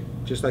wrist here,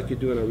 just like you're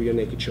doing a rear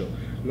naked choke.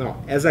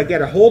 Now, as I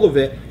get a hold of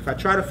it, if I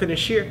try to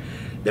finish here,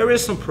 there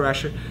is some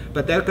pressure,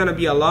 but there's gonna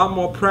be a lot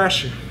more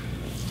pressure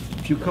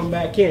if you come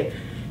back in.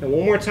 And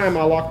one more time,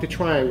 I'll lock the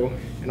triangle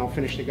and I'll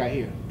finish the guy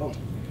here. Boom.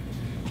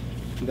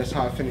 And that's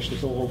how I finish the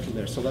toe hold from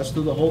there. So let's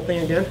do the whole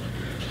thing again.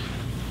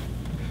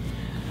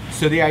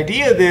 So the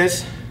idea of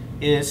this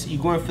is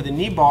you're going for the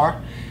knee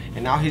bar,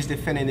 and now he's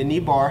defending the knee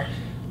bar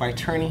by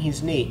turning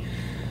his knee.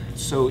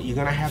 So you're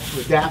gonna have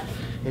to adapt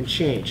and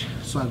change.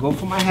 So I go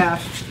for my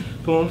half,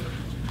 boom,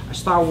 I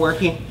start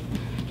working,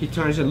 he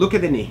turns it, look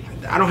at the knee.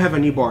 I don't have a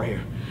knee bar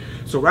here.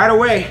 So right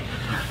away,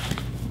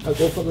 I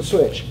go for the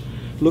switch.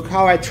 Look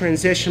how I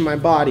transition my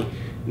body.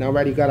 Now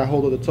already got a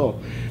hold of the toe.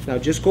 Now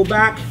just go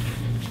back,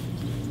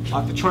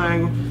 lock the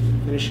triangle,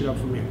 finish it up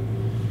from here.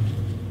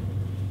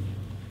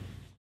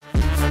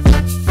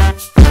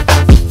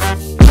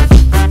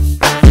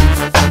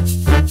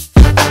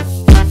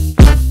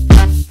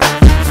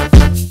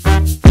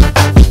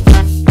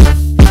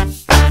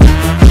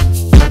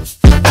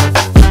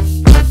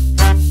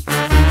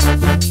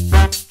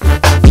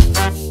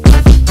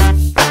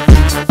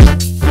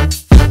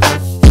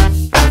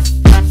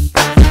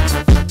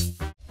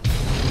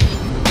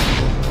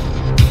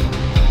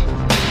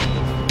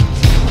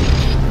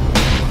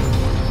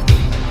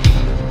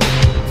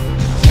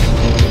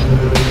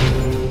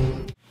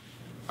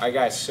 Alright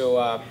guys,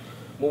 so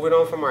moving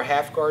on from our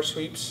half guard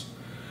sweeps,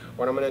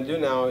 what I'm going to do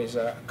now is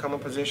a common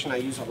position I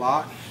use a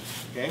lot.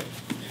 Okay,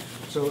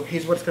 so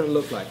here's what it's going to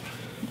look like.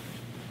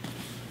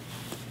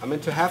 I'm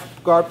into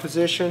half guard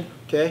position.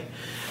 Okay,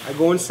 I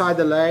go inside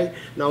the leg.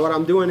 Now what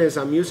I'm doing is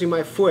I'm using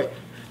my foot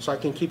so I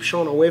can keep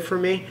Sean away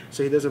from me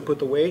so he doesn't put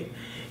the weight,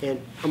 and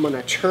I'm going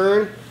to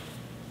turn,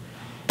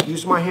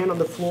 use my hand on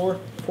the floor,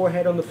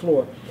 forehead on the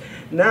floor.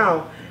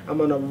 Now I'm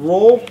going to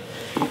roll.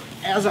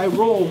 As I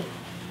roll,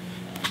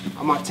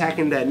 I'm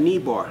attacking that knee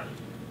bar.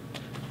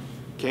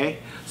 Okay,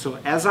 so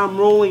as I'm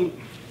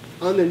rolling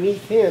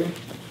underneath him,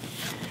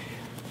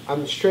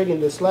 I'm straightening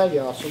this leg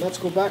out. So let's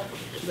go back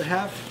to the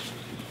half.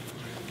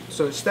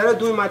 So instead of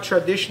doing my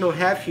traditional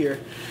half here,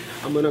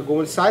 I'm gonna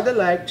go inside the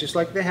leg just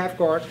like the half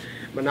guard,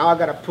 but now I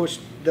gotta push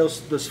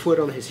this foot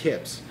on his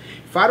hips.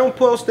 If I don't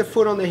push the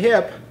foot on the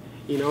hip,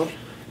 you know,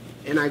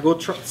 and I go,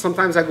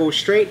 sometimes I go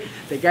straight,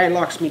 the guy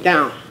locks me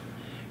down,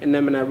 and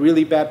I'm in a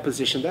really bad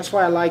position. That's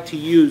why I like to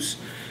use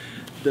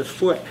the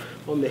foot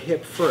on the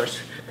hip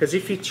first, because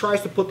if he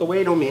tries to put the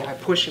weight on me, I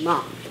push him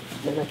out,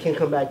 then I can't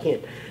come back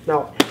in.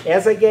 Now,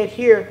 as I get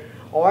here,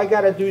 all I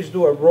gotta do is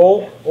do a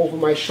roll over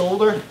my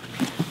shoulder,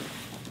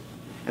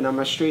 and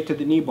I'm straight to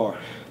the knee bar.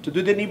 To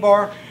do the knee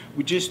bar,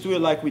 we just do it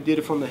like we did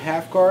it from the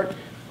half guard,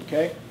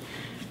 okay?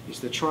 It's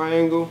the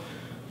triangle,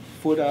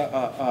 foot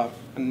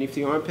underneath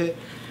the armpit,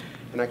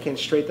 and I can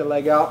straight the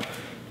leg out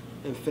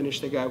and finish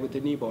the guy with the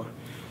knee bar,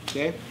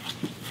 okay?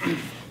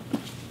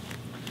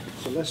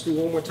 So let's do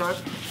one more time.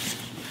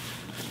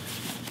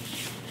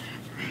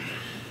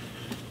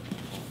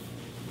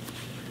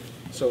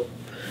 So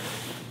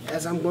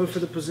as I'm going for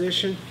the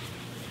position,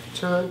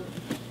 turn,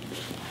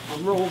 I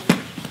roll,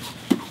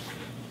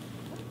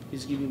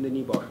 he's giving the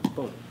knee bar,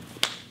 boom.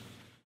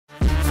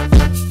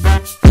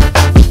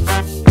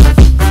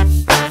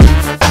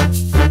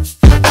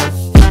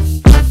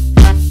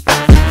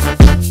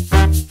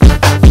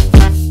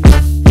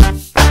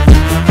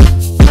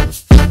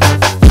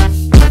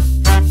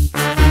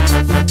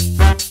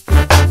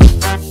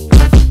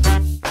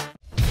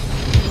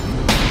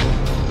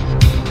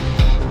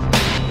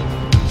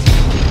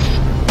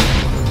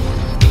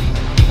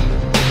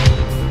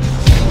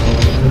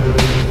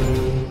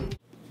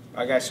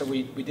 Alright guys, so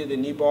we did the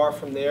knee bar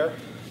from there.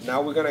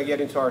 Now we're going to get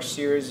into our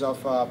series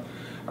of,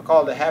 I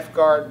call it the half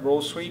guard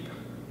roll sweep.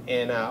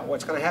 And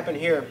what's going to happen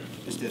here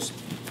is this.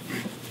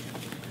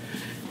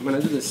 I'm going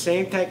to do the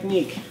same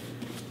technique,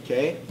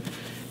 okay?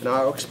 And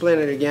I'll explain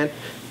it again.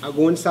 I'll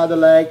go inside the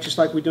leg just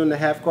like we do in the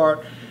half guard.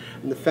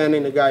 I'm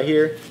defending the guy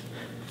here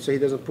so he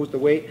doesn't put the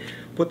weight.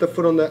 Put the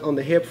foot on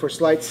the hip for a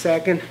slight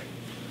second.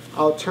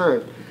 I'll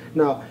turn.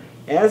 Now,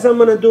 as I'm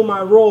going to do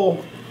my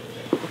roll,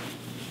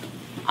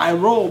 I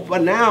roll,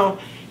 but now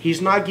he's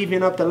not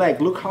giving up the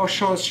leg. Look how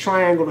Sean's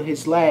triangled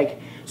his leg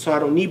so I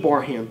don't knee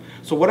bar him.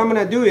 So what I'm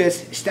going to do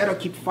is, instead of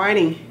keep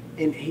fighting,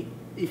 and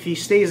if he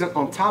stays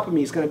on top of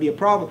me, it's going to be a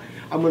problem.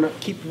 I'm going to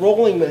keep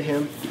rolling with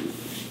him,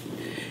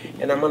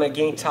 and I'm going to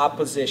gain top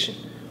position.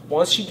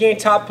 Once you gain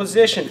top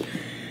position,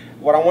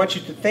 what I want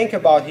you to think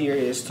about here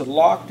is to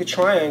lock the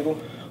triangle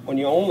on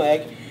your own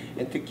leg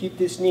and to keep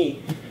this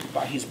knee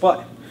by his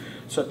butt.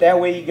 So that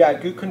way you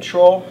got good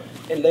control.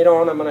 And later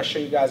on, I'm going to show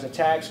you guys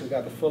attacks. We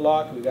got the foot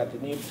lock, we got the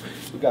knee,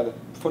 we got the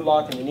foot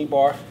lock and the knee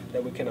bar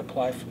that we can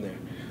apply from there.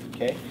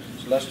 Okay,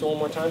 so let's do it one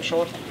more time,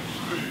 Sean. So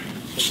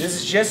this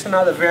is just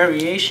another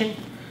variation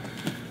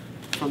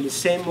from the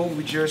same move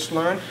we just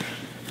learned,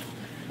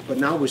 but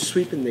now we're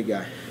sweeping the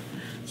guy.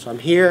 So I'm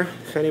here,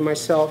 defending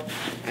myself.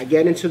 I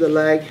get into the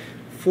leg,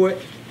 foot,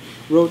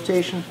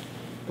 rotation,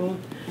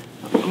 boom.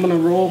 I'm going to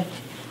roll.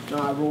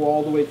 Now I roll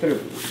all the way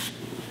through.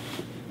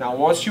 Now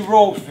once you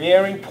roll,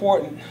 very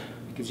important,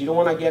 because you don't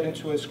want to get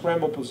into a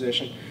scramble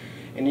position.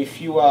 And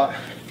if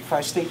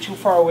I stay too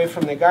far away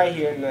from the guy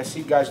here, and I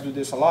see guys do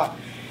this a lot,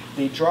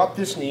 they drop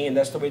this knee, and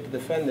that's the way to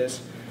defend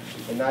this,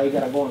 and now you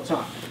got to go on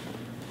top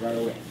right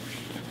away.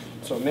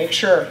 So make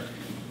sure,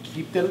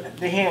 keep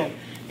the hand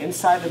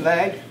inside the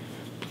leg,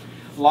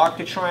 lock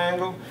the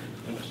triangle,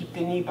 and keep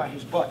the knee by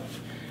his butt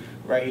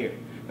right here.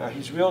 Now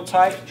he's real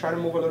tight. Try to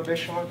move a little bit,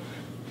 Sean.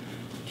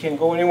 Can't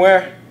go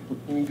anywhere.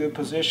 In good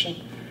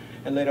position.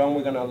 And later on,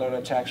 we're going to learn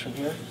attacks from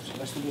here. So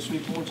let's do the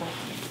sweep one more time.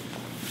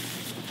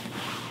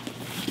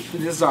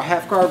 This is our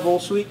half guard roll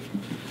sweep.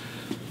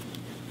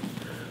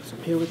 So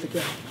I'm here with the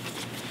guy.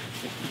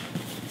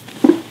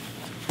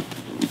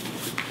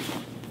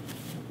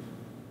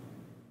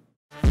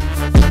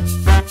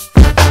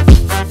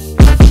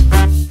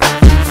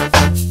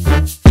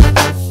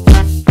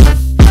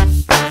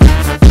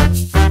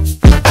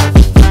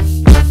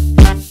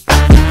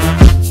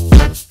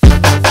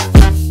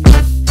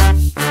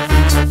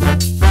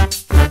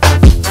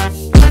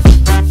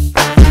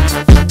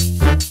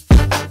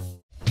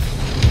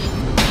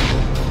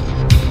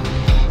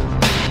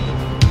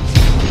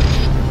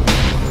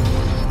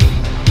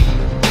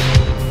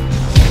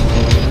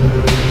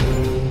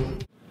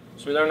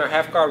 So we learned our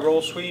half guard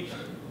roll sweep.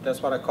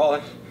 That's what I call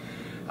it.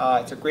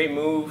 It's a great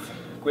move,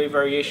 great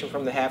variation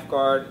from the half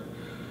guard.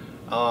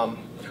 What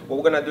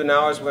we're going to do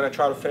now is we're going to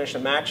try to finish the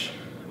match.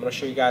 I'm going to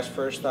show you guys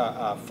first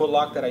a foot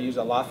lock that I use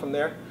a lot from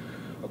there.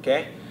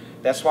 Okay?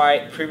 That's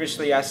why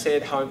previously I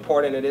said how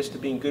important it is to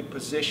be in good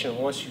position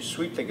once you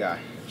sweep the guy.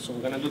 So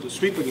we're going to do the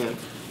sweep again.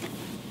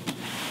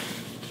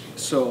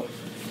 So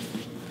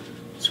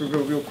let's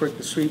go real quick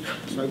the sweep.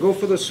 So I go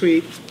for the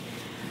sweep.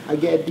 I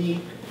get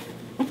deep.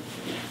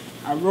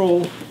 I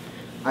roll,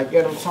 I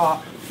get on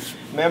top.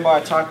 Remember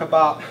I talk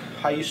about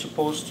how you're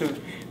supposed to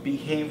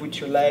behave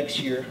with your legs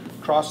here.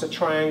 Cross the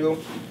triangle,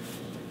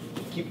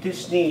 keep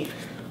this knee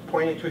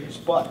pointing to his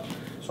butt.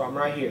 So I'm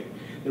right here.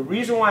 The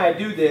reason why I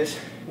do this,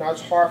 now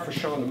it's hard for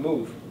Sean to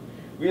move,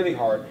 really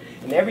hard.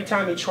 And every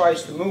time he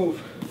tries to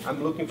move,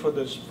 I'm looking for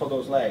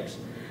those legs.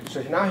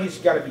 So now he's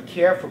got to be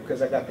careful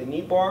because I got the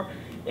knee bar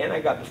and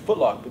I got the foot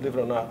lock, believe it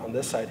or not, on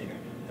this side here.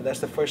 And that's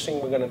the first thing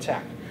we're going to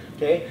attack.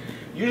 Okay?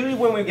 Usually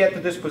when we get to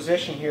this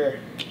position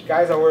here,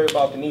 guys are worried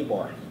about the knee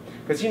bar.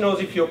 because he knows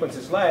if he opens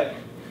his leg,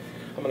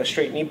 I'm going to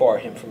straight knee bar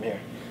him from here.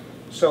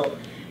 So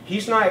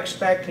he's not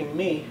expecting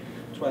me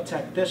to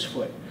attack this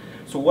foot.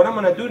 So what I'm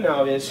going to do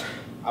now is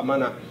I'm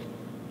going to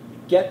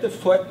get the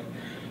foot,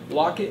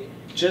 lock it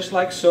just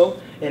like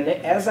so, and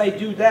as I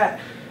do that,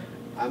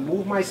 I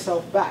move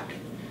myself back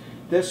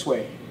this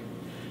way.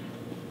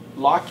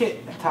 Lock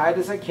it as tight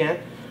as I can,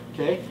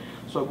 okay?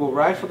 So I go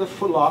right for the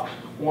foot lock,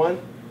 1,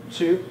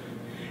 2,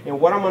 and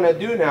what I'm going to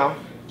do now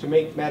to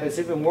make matters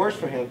even worse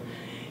for him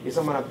is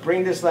I'm going to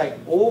bring this leg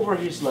over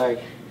his leg,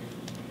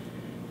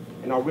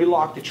 and I'll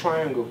relock the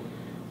triangle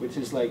with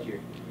his leg here.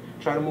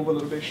 Try to move a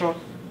little bit, Sean.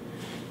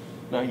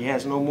 Now he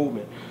has no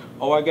movement.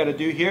 All I got to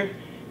do here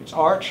is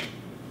arch.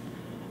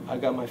 I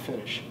got my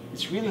finish.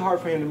 It's really hard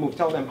for him to move.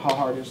 Tell them how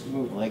hard it is to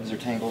move. Legs are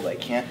tangled. I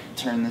can't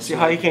turn this. See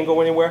how he can't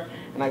go anywhere?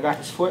 And I got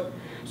his foot.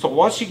 So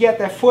once you get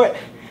that foot,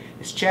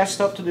 his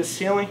chest up to the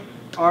ceiling,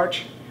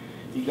 arch,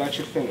 you got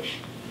your finish.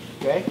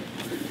 Okay?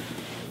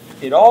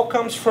 It all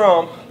comes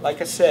from,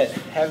 like I said,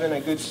 having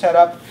a good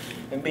setup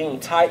and being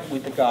tight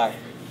with the guy,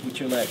 with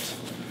your legs.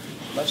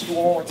 Let's do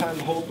one more time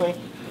the whole thing.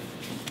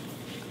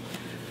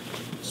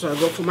 So I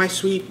go for my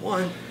sweep.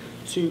 1,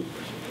 2,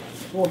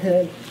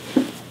 forehead.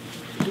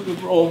 Do the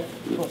roll.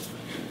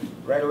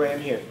 Right away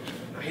I'm here.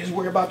 Now here's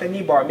worry about the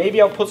knee bar.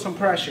 Maybe I'll put some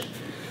pressure,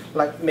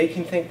 like make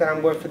him think that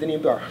I'm going for the knee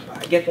bar.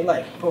 I get the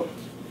leg. Boom.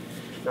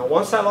 Now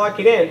once I lock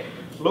it in,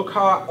 look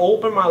how I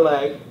open my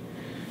leg.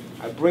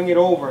 I bring it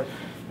over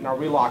and I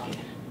relock it,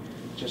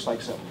 just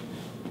like so.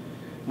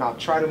 Now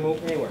try to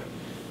move anywhere.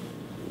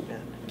 Yeah,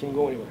 can't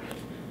go anywhere.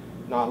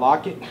 Now I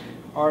lock it,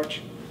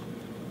 arch.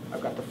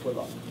 I've got the foot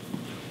lock.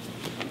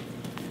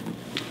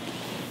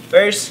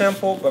 Very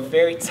simple, but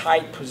very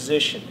tight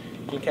position.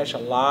 You can catch a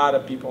lot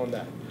of people on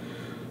that.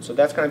 So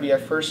that's going to be our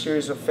first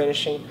series of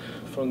finishing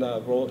from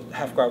the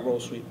half guard roll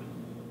sweep.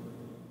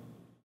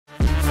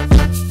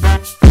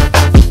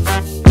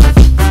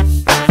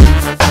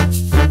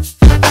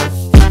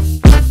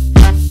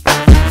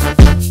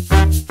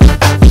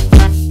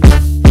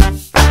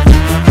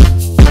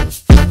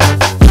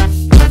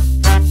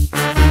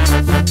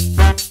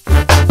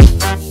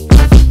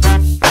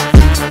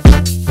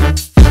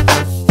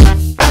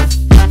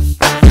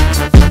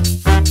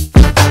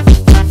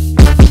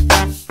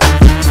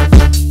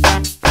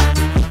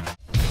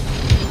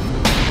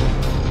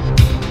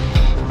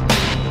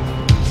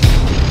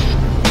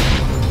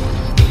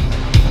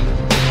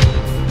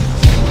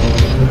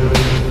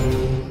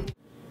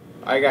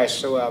 Alright guys,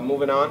 so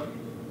moving on.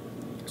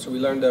 So we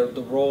learned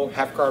the roll,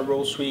 half guard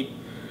roll sweep,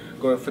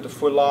 going for the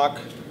foot lock.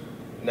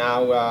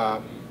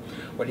 Now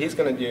what he's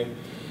going to do,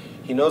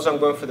 he knows I'm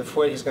going for the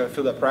foot, he's going to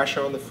feel the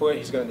pressure on the foot,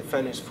 he's going to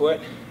defend his foot,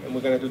 and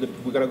we're going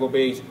to go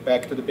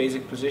back to the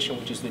basic position,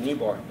 which is the knee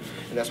bar.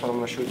 And that's what I'm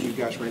going to show you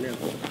guys right now.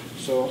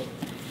 So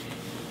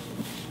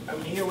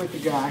I'm here with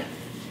the guy,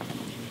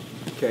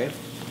 okay?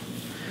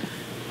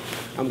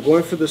 I'm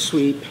going for the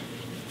sweep.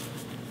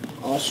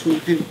 I'll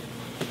sweep him.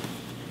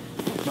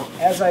 Now,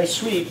 as I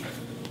sweep,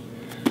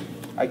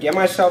 I get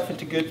myself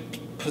into good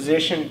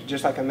position,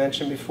 just like I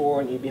mentioned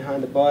before, knee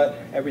behind the butt,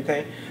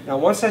 everything. Now,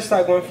 once I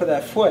start going for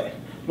that foot,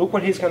 look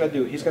what he's going to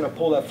do. He's going to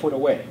pull that foot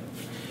away.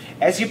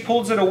 As he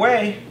pulls it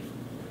away,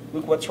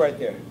 look what's right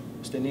there.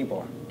 It's the knee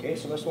bar. Okay,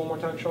 so let's one more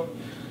time, Sean.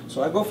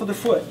 So I go for the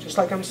foot, just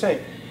like I'm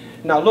saying.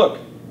 Now, look,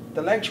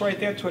 the leg's right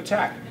there to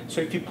attack.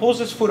 So if he pulls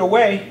his foot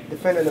away,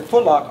 defending the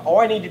foot lock, all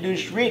I need to do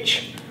is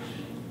reach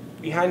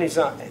behind his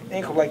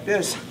ankle like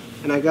this,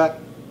 and I got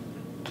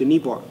the knee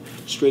bar,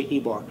 straight knee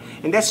bar.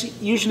 And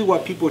that's usually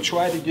what people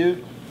try to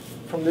do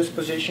from this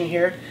position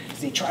here, is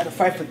they try to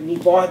fight for the knee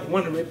bar, they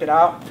want to rip it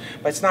out,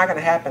 but it's not going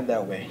to happen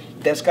that way.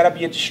 There's got to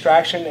be a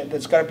distraction, and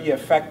there's got to be an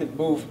effective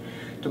move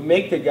to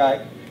make the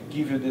guy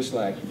give you this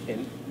leg.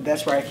 And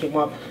that's where I came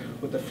up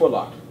with the foot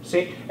lock.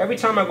 See, every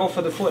time I go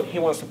for the foot, he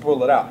wants to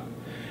pull it out.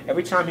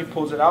 Every time he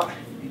pulls it out,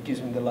 he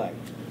gives me the leg.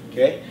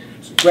 Okay?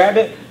 So grab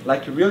it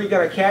like you're really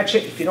going to catch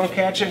it. If you don't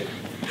catch it,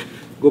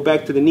 go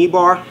back to the knee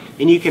bar,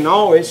 and you can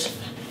always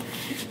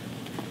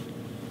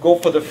go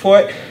for the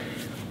foot,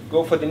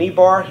 go for the knee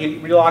bar, he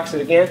relocks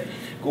it again,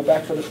 go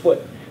back for the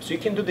foot. So you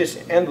can do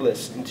this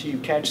endless until you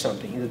catch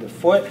something, either the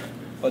foot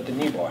or the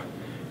knee bar.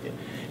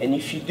 And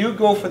if you do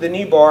go for the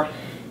knee bar,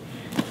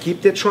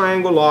 keep the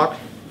triangle locked,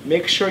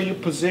 make sure your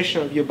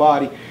position of your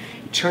body,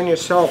 turn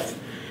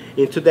yourself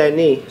into that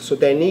knee, so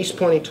that knee's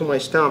pointing to my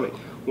stomach.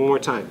 One more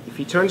time. If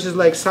he turns his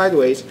leg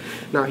sideways,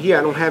 now here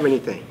I don't have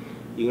anything.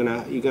 You're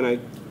gonna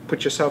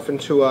put yourself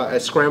into a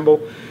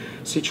scramble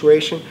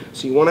situation.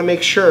 So you want to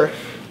make sure,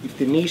 if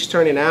the knee's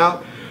turning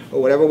out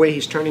or whatever way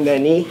he's turning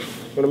that knee,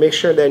 you want to make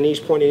sure that knee's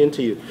pointing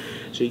into you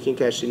so you can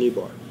catch the knee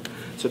bar.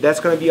 So that's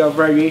going to be our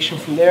variation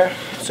from there.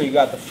 So you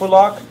got the foot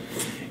lock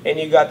and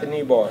you got the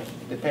knee bar,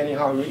 depending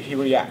how he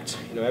reacts.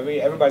 You know,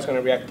 everybody's going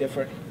to react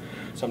different.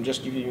 So I'm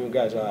just giving you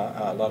guys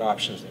a lot of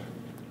options there.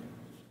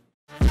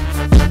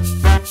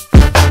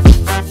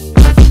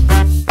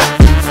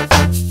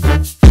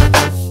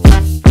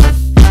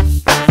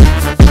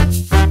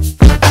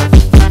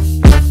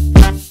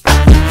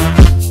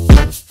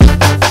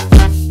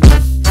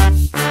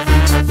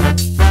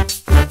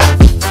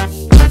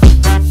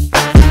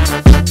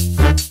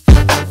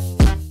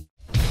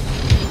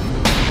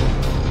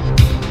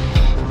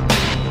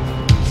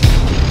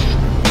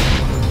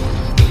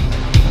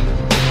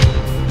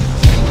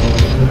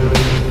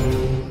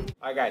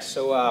 guys,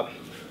 so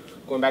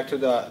going back to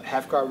the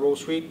half guard roll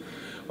sweep,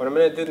 what I'm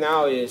going to do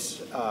now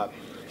is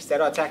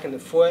instead of attacking the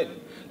foot,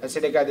 let's say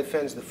the guy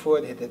defends the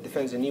foot,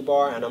 defends the knee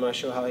bar, and I'm not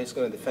sure how he's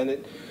going to defend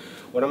it.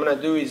 What I'm going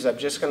to do is I'm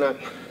just going to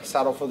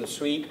saddle for the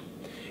sweep,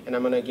 and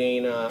I'm going to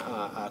gain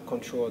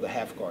control of the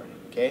half guard.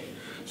 Okay,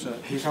 so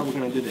here's how we're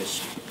going to do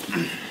this.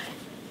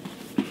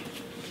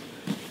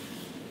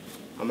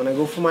 I'm going to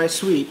go for my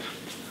sweep,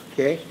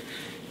 okay,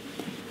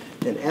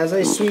 and as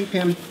I sweep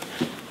him,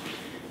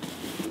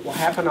 what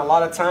happens a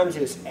lot of times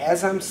is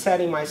as I'm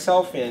setting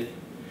myself in,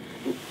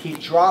 he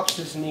drops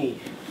his knee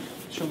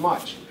too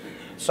much.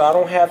 So I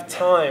don't have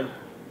time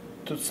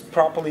to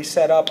properly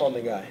set up on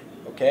the guy,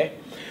 okay?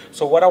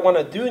 So what I want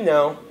to do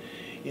now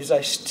is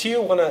I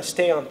still want to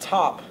stay on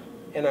top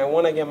and I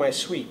want to get my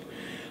sweep.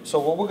 So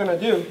what we're going to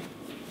do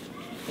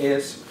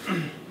is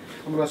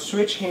I'm going to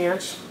switch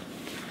hands,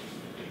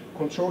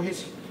 control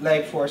his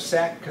leg for a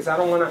sec because I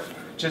don't want to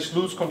just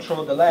lose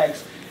control of the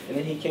legs and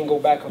then he can go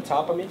back on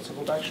top of me. So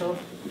go back, Sean.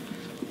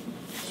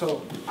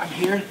 So I'm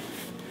here,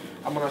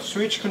 I'm going to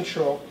switch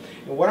control,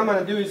 and what I'm going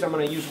to do is I'm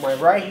going to use my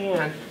right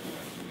hand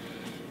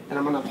and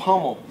I'm going to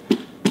pummel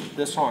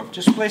this arm.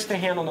 Just place the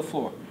hand on the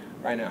floor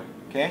right now,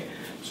 okay?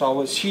 So I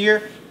was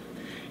here,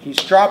 he's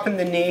dropping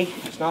the knee,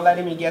 he's not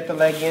letting me get the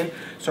leg in,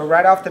 so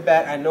right off the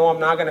bat I know I'm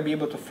not going to be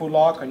able to full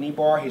lock or knee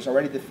bar, he's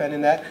already defending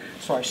that,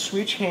 so I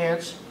switch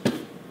hands,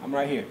 I'm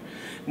right here.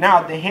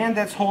 Now the hand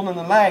that's holding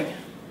the leg,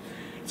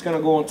 it's going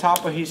to go on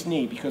top of his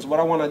knee, because what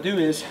I want to do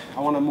is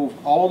I want to move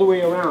all the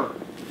way around,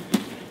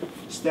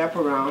 step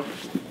around,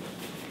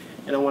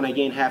 and I want to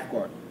gain half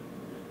guard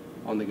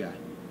on the guy,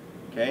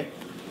 okay?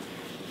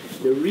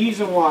 The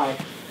reason why,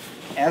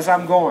 as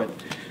I'm going,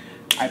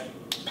 I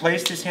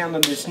place this hand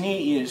on this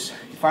knee is,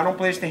 if I don't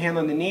place the hand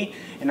on the knee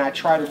and I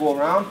try to go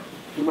around,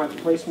 he might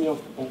place me on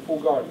full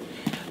guard.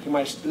 He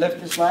might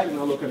lift this leg and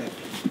I'll look at it.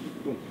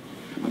 Boom.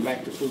 I'm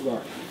back to full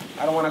guard.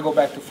 I don't want to go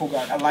back to full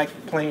guard. I like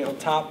playing on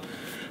top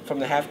from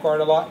the half guard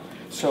a lot.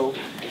 So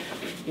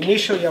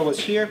initially I was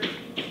here.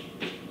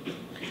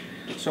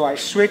 So I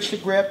switch the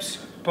grips,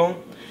 boom,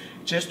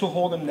 just to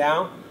hold him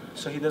down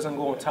so he doesn't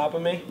go on top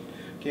of me.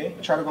 Okay,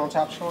 try to go on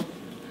top, Sean.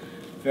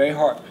 Very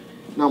hard.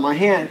 Now my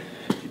hand,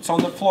 it's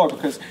on the floor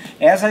because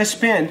as I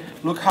spin,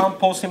 look how I'm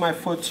posting my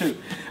foot too.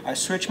 I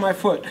switch my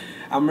foot.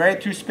 I'm ready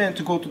to spin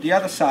to go to the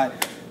other side.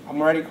 I'm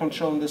already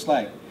controlling this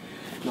leg.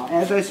 Now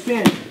as I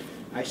spin,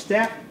 I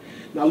step.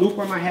 Now look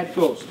where my head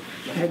goes.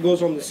 My head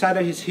goes on the side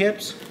of his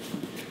hips.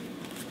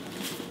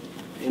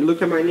 And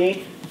look at my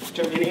knee,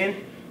 turning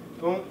in,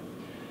 boom.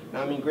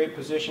 Now I'm in great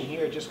position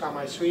here, just got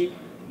my sweep,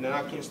 and then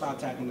I can start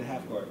attacking the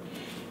half guard.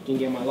 Can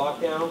get my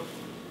lockdown,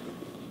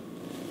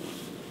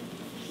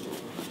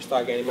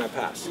 start getting my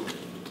pass.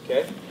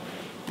 Okay?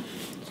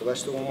 So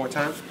let's do one more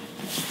time.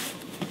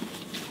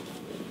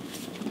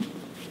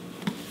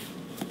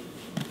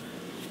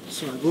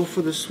 So I go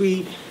for the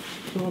sweep,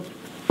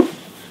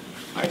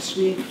 I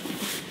sweep,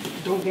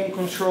 don't gain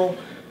control,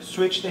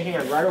 switch the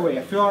hand right away.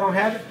 I feel I don't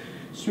have it,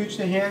 switch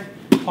the hand,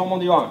 pummel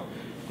the arm.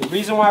 The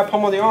reason why I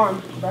pummel the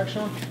arm, back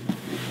Sean,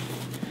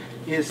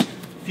 is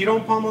if you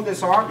don't pummel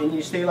this arm and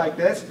you stay like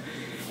this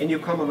and you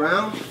come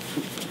around,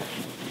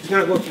 he's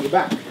going to go to your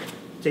back,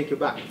 take your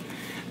back.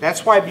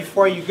 That's why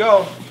before you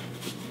go,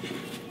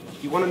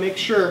 you want to make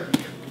sure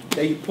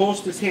that you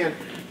post this hand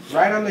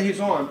right under his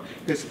arm,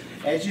 because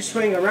as you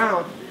swing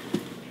around,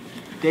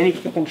 then he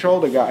can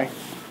control the guy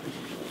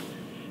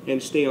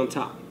and stay on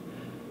top.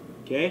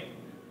 Okay?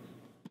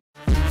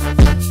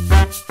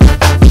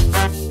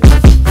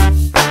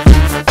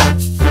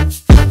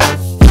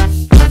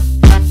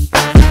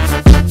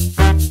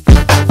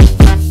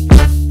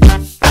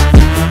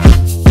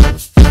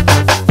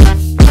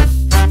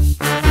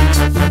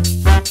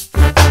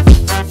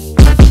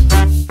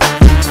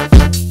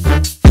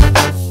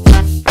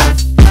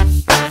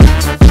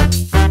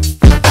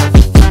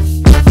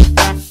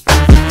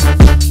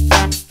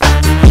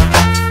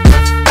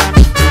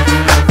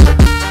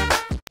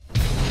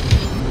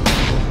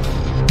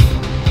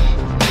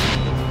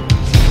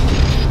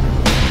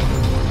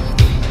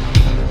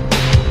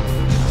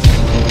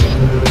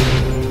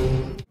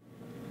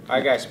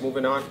 Alright guys,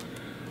 moving on.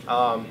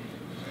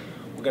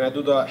 We're going to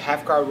do the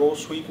half guard roll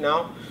sweep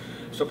now.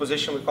 So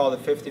position we call the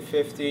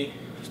 50-50.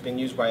 It's been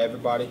used by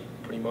everybody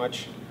pretty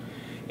much.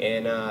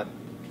 And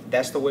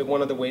that's the way,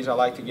 one of the ways I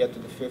like to get to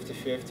the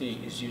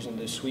 50-50 is using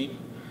this sweep.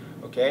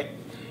 Okay?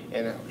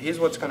 And here's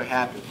what's going to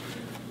happen.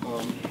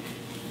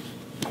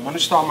 I'm going to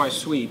start my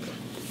sweep.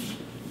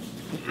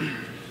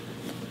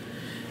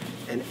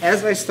 And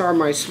as I start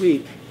my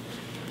sweep,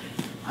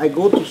 I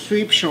go to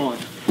sweep Sean,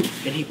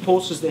 and he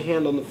posts the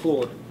hand on the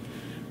floor.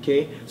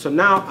 Okay, so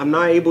now I'm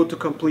not able to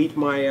complete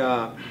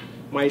my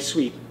my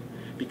sweep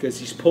because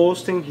he's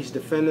posting, he's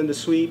defending the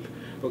sweep.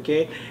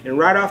 Okay, and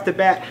right off the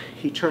bat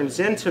he turns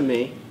into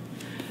me,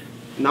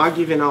 not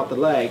giving out the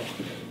leg.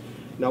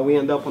 Now we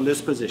end up on this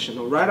position.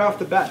 Now right off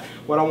the bat,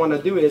 what I want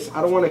to do is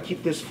I don't want to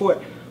keep this foot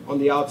on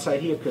the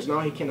outside here because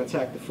now he can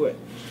attack the foot.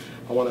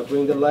 I want to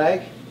bring the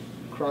leg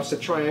across the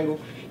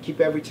triangle,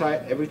 keep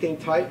everything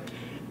tight.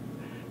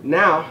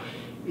 Now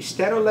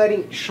instead of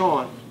letting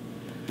Sean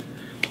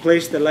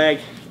place the leg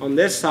on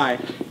this side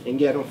and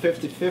get on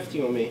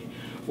 50-50 on me,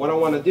 what I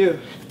want to do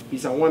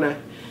is I want to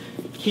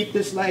keep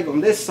this leg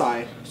on this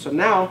side. So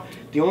now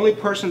the only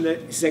person that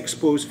is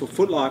exposed for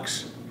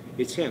footlocks,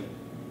 it's him.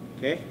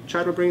 Okay?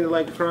 Try to bring the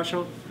leg across,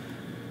 Sean.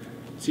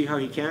 See how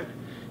he can?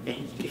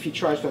 And if he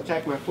tries to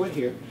attack my foot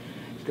here,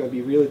 it's going to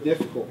be really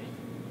difficult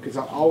because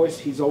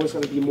he's always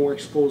going to be more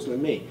exposed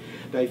than me.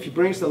 Now if he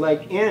brings the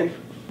leg in,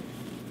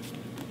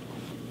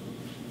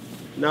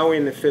 now we're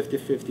in the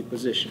 50-50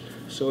 position.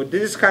 So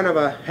this is kind of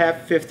a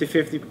half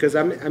 50-50 because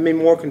I'm in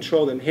more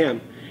control than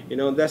him. You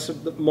know, that's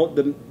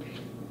the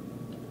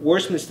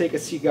worst mistake I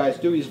see guys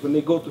do is when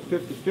they go to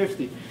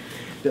 50-50,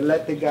 they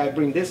let the guy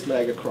bring this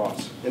leg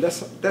across. And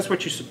that's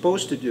what you're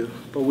supposed to do.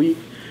 But we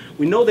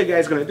know the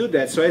guy's going to do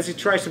that. So as he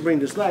tries to bring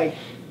this leg,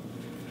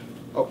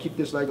 I'll keep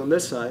this leg on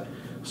this side.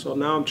 So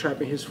now I'm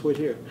trapping his foot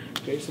here.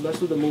 Okay, so let's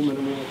do the movement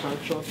one more time,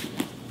 Sean.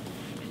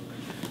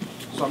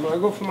 So I'm going to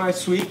go for my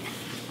sweep.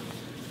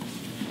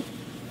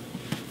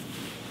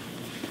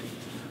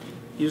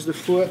 Use the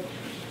foot,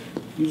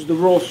 use the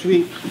roll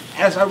sweep.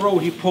 As I roll,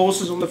 he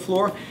pulses on the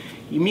floor.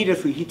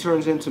 Immediately, he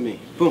turns into me.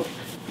 Boom.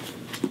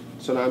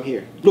 So now I'm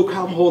here. Look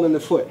how I'm holding the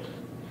foot.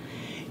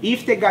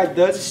 If the guy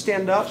does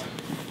stand up,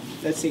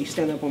 let's say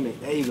stand up on me.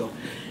 There you go.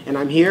 And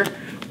I'm here.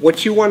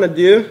 What you want to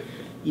do,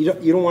 you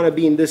don't want to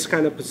be in this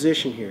kind of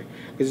position here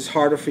because it's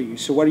harder for you.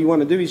 So what you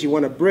want to do is you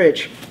want to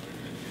bridge.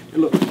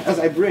 And look, as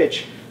I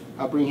bridge,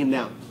 I'll bring him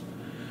down.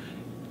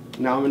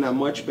 Now I'm in a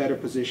much better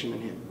position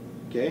than him.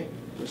 Okay?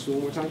 Let's do it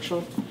one more time,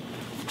 Sean.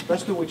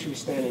 Let's do what you're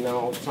standing now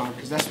all the time,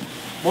 because that's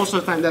most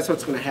of the time that's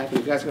what's going to happen.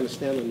 The guy's going to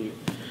stand on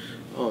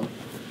you.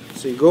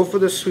 So you go for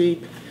the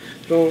sweep.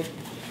 Boom.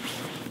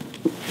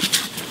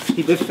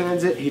 He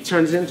defends it. He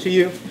turns into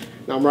you.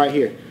 Now I'm right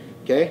here.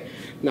 Okay.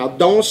 Now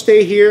don't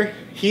stay here.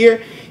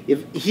 Here,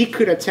 if he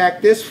could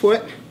attack this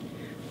foot,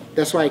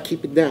 that's why I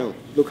keep it down.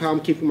 Look how I'm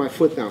keeping my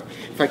foot down.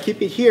 If I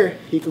keep it here,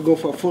 he could go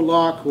for a foot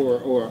lock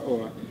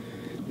or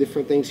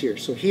different things here.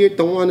 So here,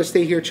 don't want to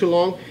stay here too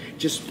long.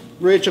 Just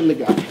bridge on the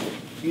guy.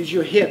 Use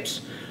your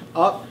hips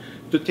up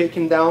to take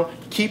him down.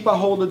 Keep a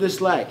hold of this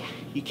leg.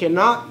 You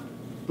cannot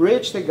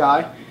bridge the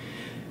guy,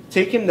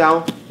 take him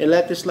down, and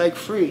let this leg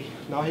free.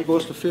 Now he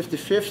goes to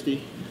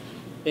 50-50.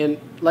 And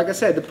like I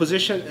said, the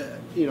position,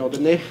 you know, the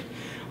name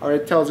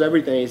already tells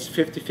everything. It's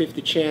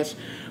 50-50 chance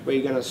where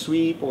you're going to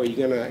sweep or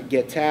you're going to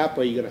get tapped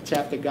or you're going to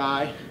tap the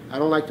guy. I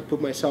don't like to put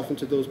myself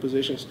into those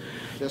positions.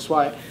 That's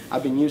why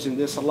I've been using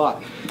this a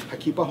lot. I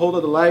keep a hold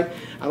of the leg.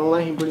 I don't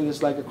let him bring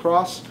this leg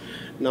across.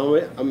 Now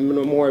I'm in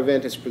a more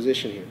advantage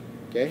position here.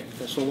 Okay,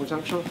 that's one more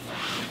time, Sean.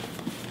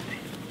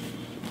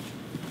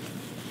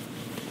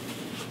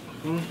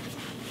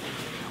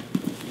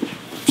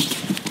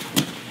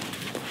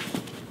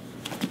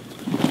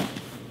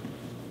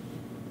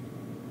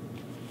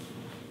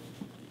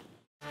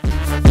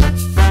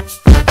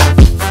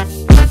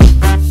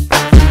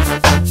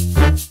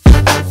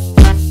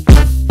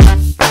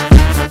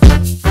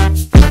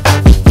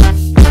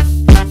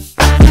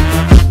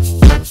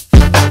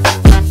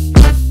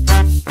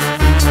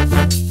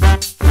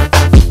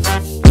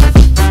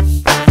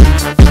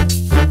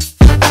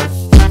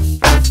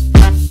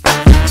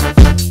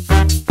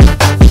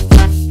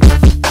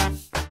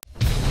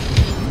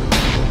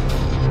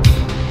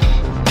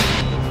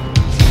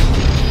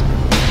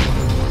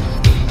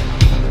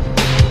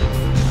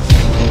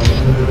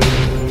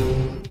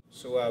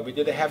 We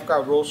did a half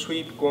guard roll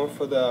sweep going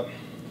for the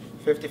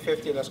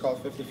 50-50, let's call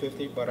it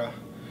 50-50, but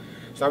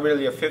it's not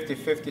really a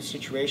 50-50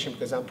 situation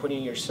because I'm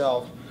putting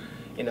yourself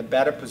in a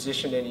better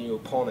position than your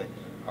opponent,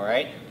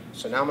 alright?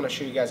 So now I'm going to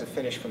show you guys a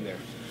finish from there.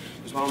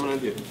 Here's what I'm going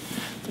to do.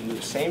 I'm going to do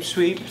the same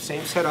sweep,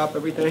 same setup,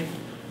 everything.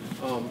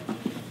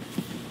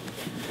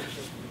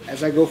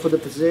 As I go for the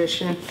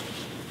position,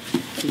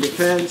 he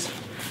defends,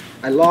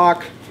 I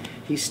lock,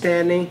 he's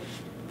standing.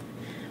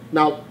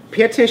 Now,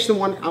 pay attention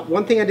to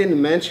one thing I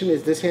didn't mention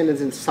is this hand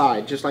is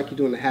inside, just like you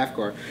do in the half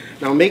guard.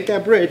 Now make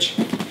that bridge,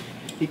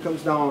 he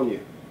comes down on you,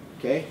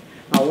 okay?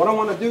 Now what I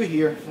want to do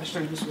here, let's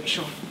turn this way,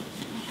 Sean.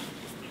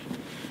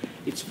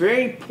 It's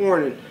very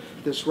important,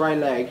 this right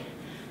leg,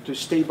 to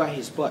stay by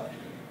his butt,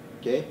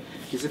 okay?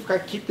 Because if I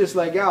keep this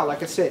leg out,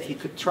 like I said, he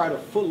could try to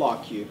foot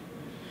lock you.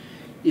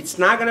 It's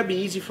not going to be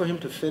easy for him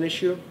to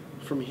finish you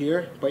from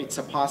here, but it's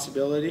a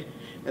possibility.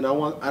 And I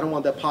don't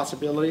want that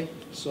possibility,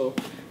 so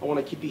I want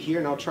to keep you here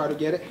and I'll try to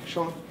get it,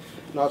 Sean.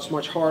 Now it's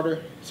much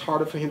harder. It's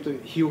harder for him to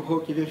heel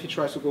hook. Even if he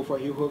tries to go for a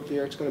heel hook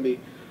there, it's going to be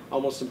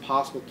almost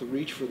impossible to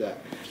reach for that.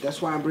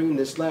 That's why I'm bringing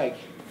this leg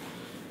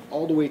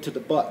all the way to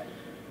the butt,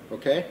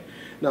 okay?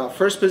 Now,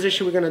 first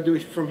position we're going to do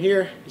from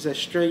here is a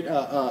straight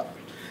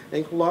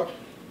ankle lock.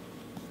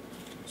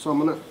 So I'm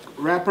going to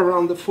wrap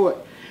around the foot.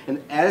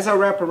 And as I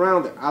wrap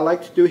around it, I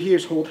like to do here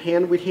is hold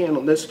hand with hand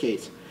on this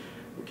case,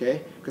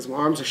 okay? Because my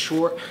arms are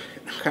short,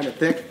 kind of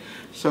thick.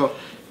 So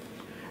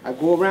I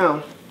go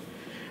around,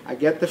 I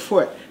get the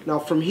foot. Now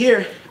from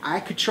here, I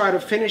could try to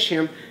finish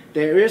him.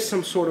 There is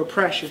some sort of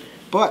pressure,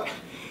 but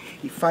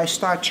if I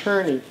start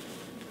turning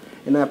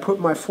and I put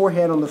my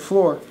forehead on the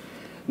floor,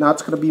 Now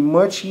it's going to be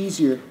much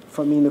easier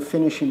for me to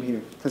finish him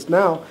here, because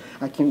now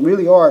I can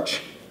really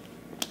arch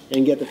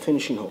and get the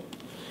finishing hold.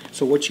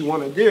 So what you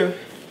want to do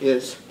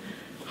is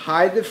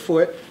hide the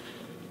foot.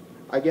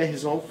 I get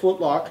his own foot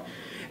lock.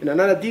 And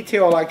another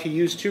detail I like to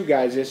use too,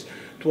 guys, is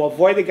to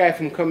avoid the guy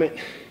from coming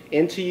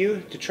into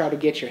you to try to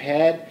get your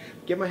head.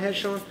 Get my head,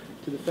 Sean,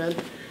 to defend.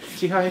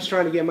 See how he's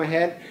trying to get my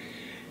head?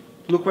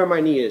 Look where my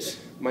knee is.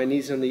 My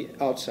knee's on the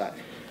outside.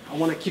 I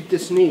want to keep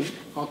this knee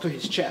onto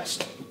his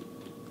chest.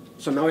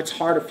 So now it's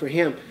harder for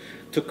him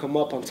to come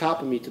up on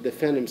top of me to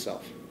defend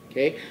himself.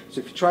 Okay? So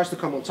if he tries to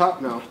come on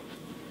top now,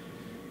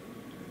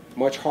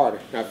 much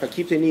harder. Now if I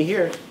keep the knee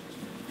here,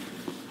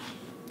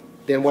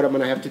 then what I'm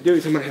going to have to do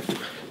is I'm going to have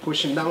to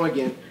push him down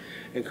again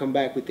and come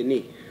back with the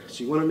knee.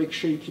 So you want to make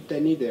sure you keep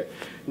that knee there.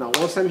 Now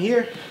once I'm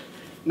here,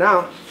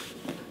 now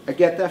I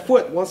get that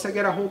foot. Once I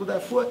get a hold of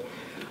that foot,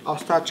 I'll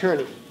start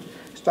turning.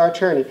 Start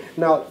turning.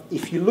 Now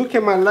if you look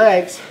at my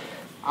legs,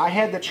 I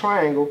had the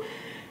triangle,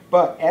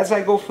 but as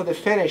I go for the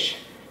finish,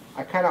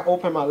 I kind of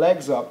open my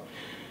legs up,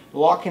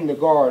 locking the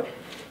guard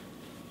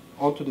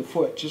onto the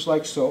foot, just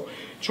like so.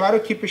 Try to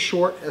keep it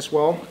short as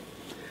well.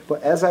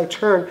 But as I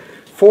turn,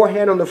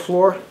 forehead on the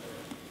floor,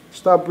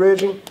 stop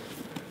bridging,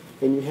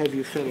 and you have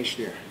your finish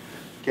there.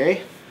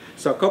 Okay?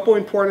 So a couple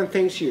important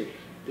things here.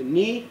 The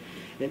knee,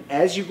 and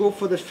as you go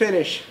for the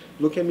finish,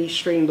 look at me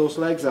straighten those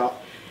legs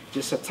out.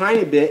 Just a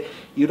tiny bit.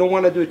 You don't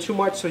want to do it too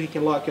much so he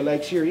can lock your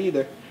legs here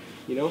either.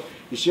 You know,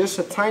 it's just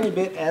a tiny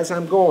bit as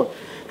I'm going,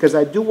 because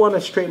I do want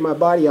to straighten my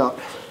body out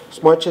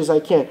as much as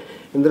I can.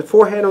 And the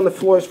forehead on the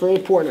floor is very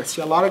important. I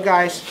see a lot of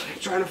guys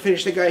trying to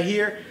finish the guy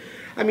here.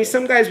 I mean,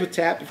 some guys would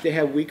tap if they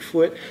have weak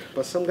foot,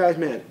 but some guys,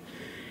 man,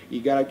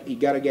 you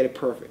gotta get it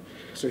perfect.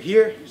 So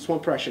here, just one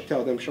pressure.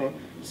 Tell them, Sean.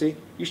 See,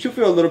 you still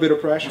feel a little bit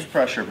of pressure. There's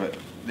pressure, but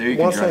there you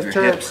can drive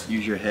your hips,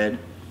 use your head.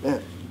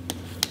 Man.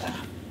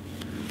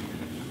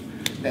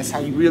 That's how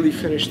you really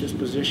finish this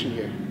position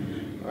here.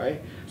 All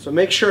right. So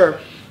make sure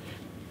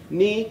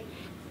knee,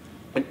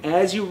 and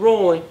as you're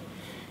rolling,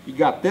 you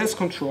got this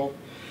control.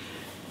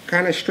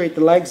 Kind of straight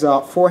the legs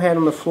out, forehead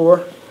on the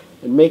floor,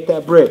 and make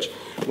that bridge.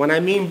 When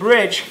I mean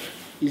bridge,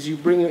 is you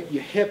bring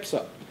your hips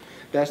up.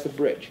 That's the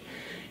bridge.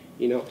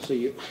 You know, so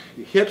your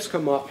hips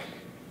come up,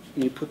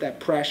 and you put that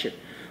pressure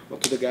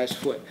onto the guy's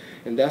foot,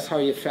 and that's how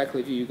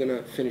effectively you're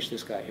gonna finish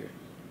this guy here.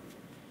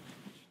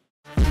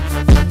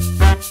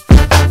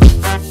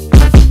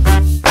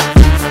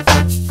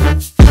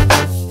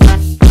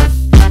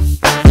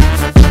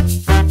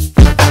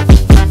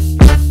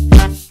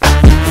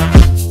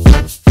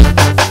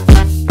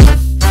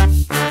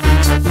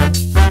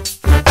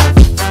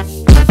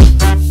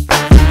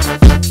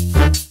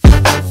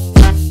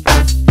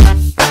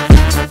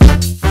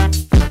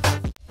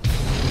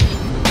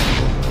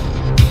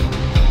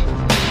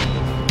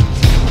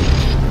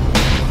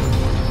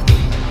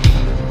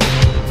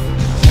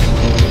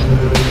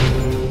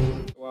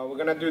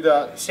 Do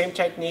the same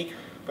technique,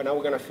 but now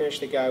we're going to finish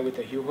the guy with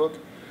a heel hook.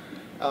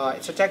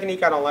 It's a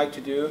technique I don't like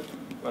to do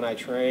when I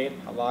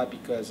train a lot,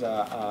 because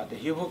the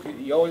heel hook,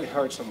 you always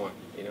hurt someone,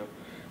 you know,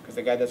 because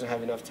the guy doesn't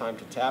have enough time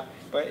to tap.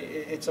 But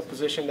it's a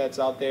position that's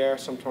out there.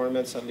 Some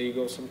tournaments are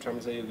legal, some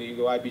tournaments are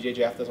illegal.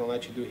 IBJJF doesn't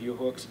let you do heel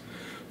hooks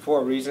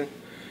for a reason.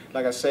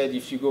 Like I said,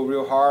 if you go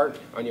real hard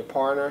on your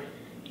partner,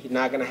 he's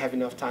not going to have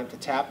enough time to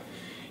tap,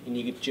 and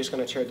you're just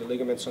going to tear the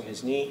ligaments on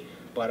his knee.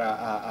 But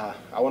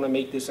I want to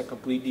make this a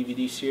complete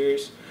DVD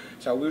series,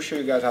 so I will show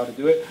you guys how to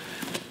do it.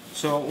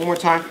 So one more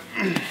time,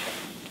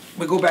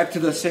 we go back to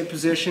the same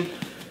position.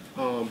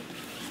 Go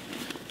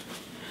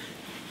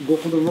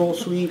for the roll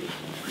sweep,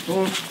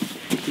 boom,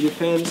 he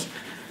defends.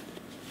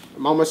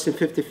 I'm almost in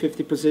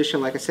 50-50 position.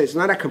 Like I said, it's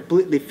not a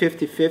completely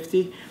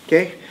 50-50,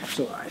 okay?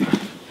 So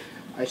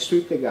I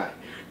sweep the guy.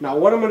 Now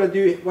what I'm going to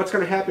do, what's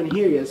going to happen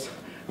here is,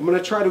 I'm going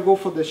to try to go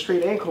for the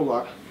straight ankle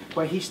lock,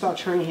 but he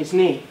starts turning his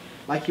knee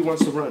like he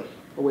wants to run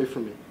away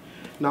from me.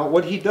 Now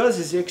what he does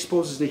is he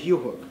exposes the heel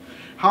hook.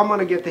 How am I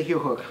going to get the heel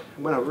hook?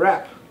 I'm going to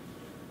wrap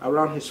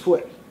around his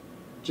foot,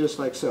 just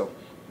like so,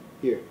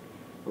 here,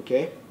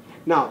 okay?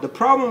 Now the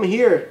problem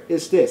here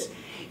is this.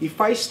 If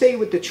I stay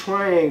with the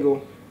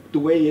triangle the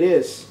way it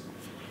is,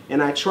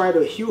 and I try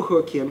to heel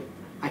hook him,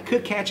 I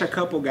could catch a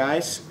couple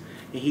guys,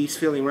 and he's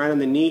feeling right on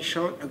the knee.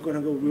 Sean, I'm going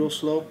to go real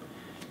slow.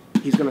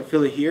 He's going to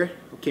feel it here,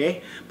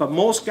 okay? But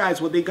most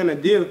guys, what they're going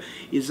to do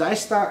is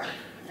as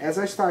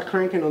I start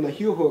cranking on the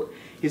heel hook,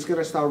 he's going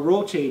to start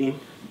rotating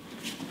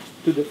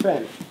to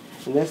defend.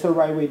 And that's the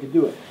right way to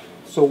do it.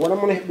 So what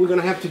we're going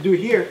to have to do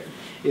here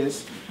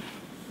is,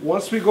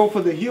 once we go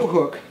for the heel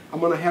hook, I'm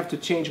going to have to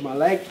change my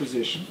leg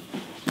position.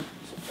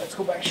 So let's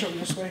go back, show you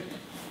this way.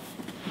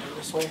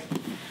 This way.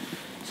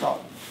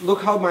 So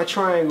look how my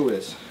triangle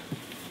is.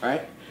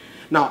 Right?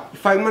 Now,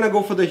 if I'm going to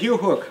go for the heel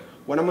hook,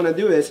 what I'm going to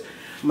do is,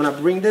 I'm going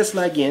to bring this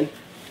leg in,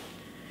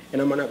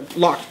 and I'm going to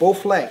lock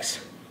both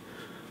legs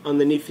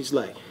underneath his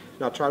leg.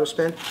 Now try to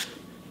spin.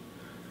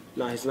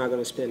 No, he's not going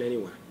to spin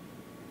anywhere.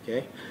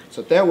 Okay?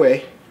 So that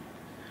way,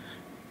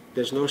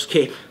 There's no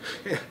escape.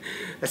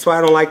 That's why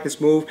I don't like this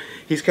move.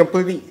 He's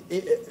completely,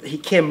 he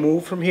can't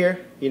move from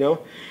here, you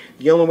know.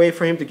 The only way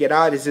for him to get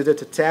out is either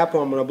to tap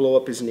or I'm going to blow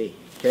up his knee,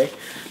 okay?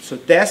 So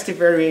that's the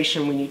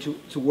variation we need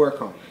to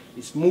work on.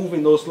 It's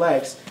moving those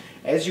legs.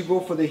 As you go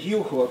for the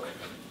heel hook,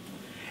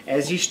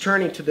 as he's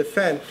turning to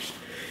defend,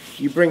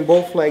 you bring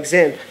both legs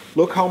in.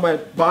 Look how my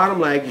bottom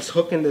leg is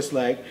hooking this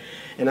leg,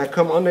 and I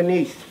come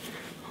underneath,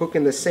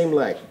 hooking the same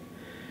leg.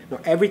 Now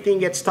everything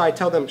gets tight.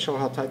 Tell them, show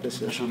how tight this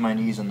is. Just with my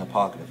knees in the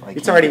pocket.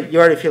 If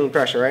you're already feeling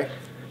pressure, right?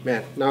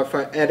 Man, now if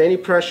I add any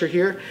pressure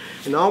here,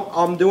 and all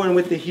I'm doing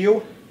with the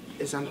heel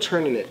is I'm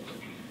turning it,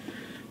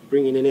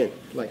 bringing it in,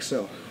 like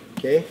so,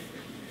 okay?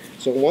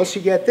 So once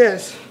you get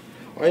this,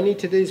 all you need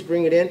to do is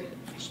bring it in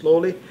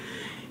slowly.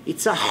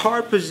 It's a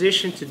hard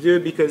position to do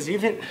because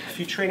even if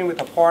you're training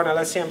with a partner,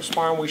 let's say I'm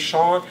sparring with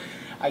Sean,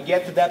 I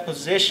get to that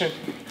position,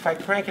 if I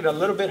crank it a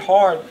little bit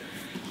hard,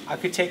 I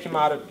could take him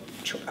out of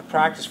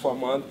practice for a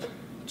month,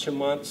 2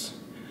 months,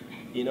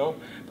 you know.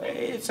 But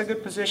it's a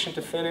good position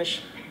to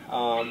finish.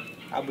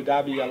 Abu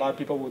Dhabi, a lot of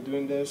people were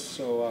doing this,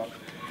 so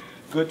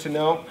good to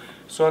know.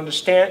 So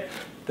understand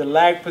the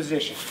lag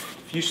position.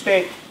 If you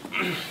stay,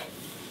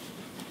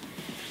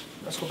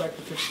 let's go back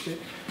to this.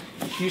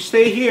 If you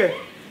stay here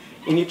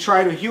and you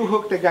try to heel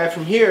hook the guy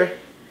from here,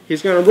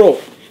 he's going to roll.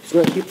 He's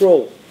going to keep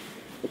rolling.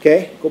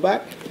 Okay, go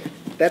back.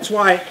 That's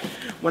why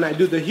when I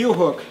do the heel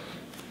hook,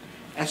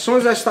 as soon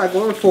as I start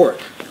going for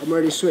it, I'm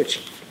ready to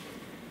switch.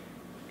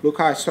 Look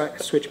how I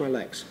switch my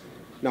legs.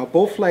 Now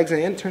both legs are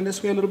in. Turn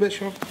this way a little bit,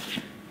 Sean.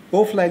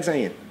 Both legs are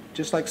in,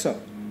 just like so.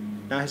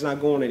 Now he's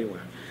not going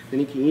anywhere. Then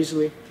you can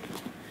easily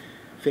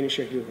finish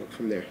your heel hook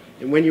from there.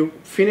 And when you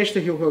finish the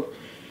heel hook,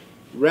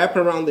 wrap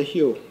around the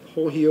heel,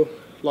 whole heel,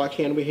 lock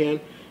hand with hand,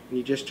 and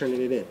you're just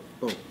turning it in.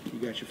 Boom, you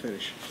got your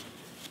finish.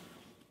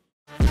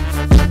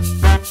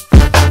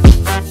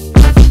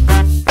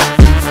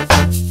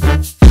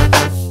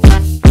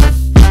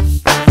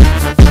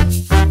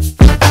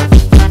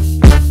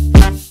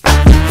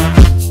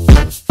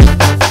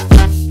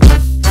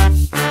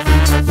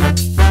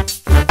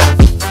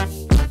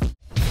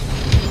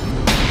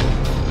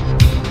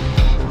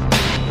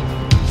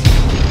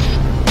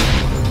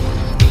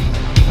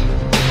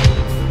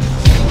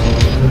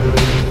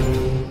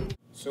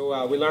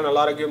 We learned a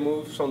lot of good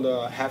moves on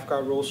the half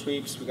guard roll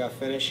sweeps. We got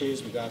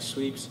finishes, we got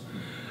sweeps.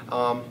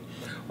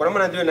 What I'm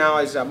going to do now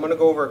is I'm going to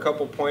go over a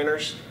couple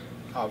pointers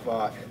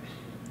of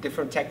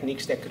different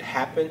techniques that could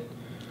happen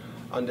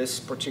on this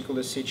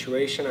particular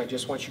situation. I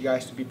just want you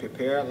guys to be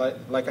prepared.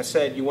 Like I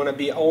said, you want to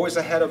be always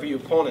ahead of your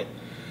opponent.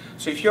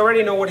 So if you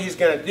already know what he's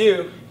going to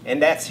do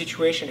and that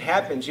situation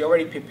happens, you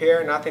already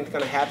prepare, nothing's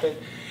going to happen.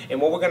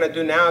 And what we're going to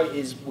do now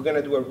is we're going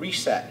to do a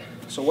reset.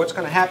 So what's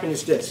going to happen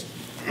is this.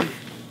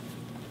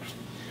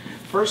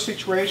 First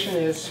situation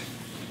is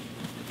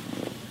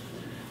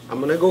I'm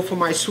going to go for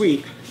my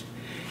sweep.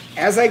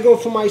 As I go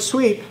for my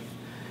sweep,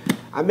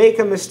 I make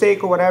a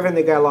mistake or whatever and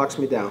the guy locks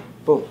me down.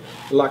 Boom.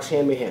 He locks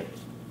hand with hand.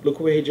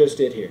 Look what he just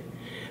did here.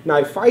 Now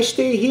if I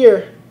stay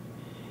here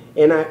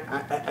and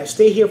I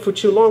stay here for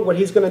too long, what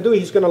he's going to do,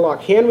 he's going to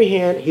lock hand with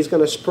hand, he's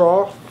going to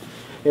sprawl,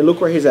 and look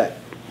where he's at.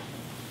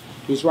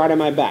 He's right at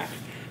my back.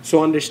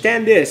 So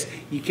understand this,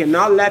 you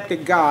cannot let the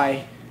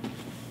guy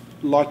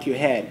lock your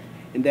head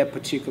in that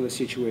particular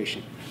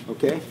situation,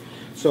 okay?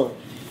 So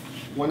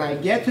when I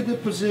get to the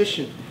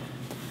position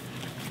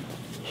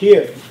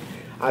here,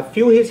 I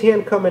feel his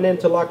hand coming in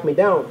to lock me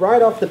down.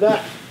 Right off the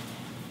bat,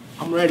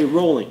 I'm already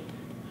rolling.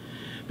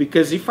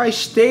 Because if I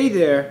stay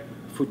there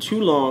for too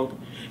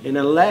long and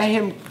I let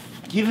him,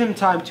 give him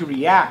time to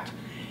react,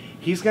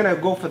 he's gonna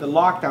go for the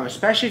lockdown,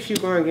 especially if you're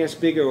going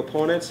against bigger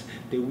opponents.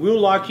 They will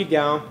lock you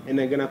down and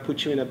they're gonna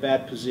put you in a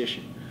bad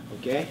position,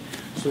 okay?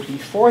 So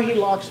before he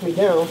locks me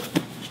down,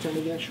 turn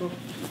again, sure.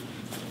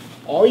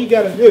 All you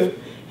gotta do,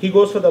 he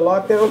goes for the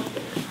lockdown,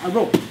 I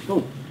roll,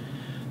 boom.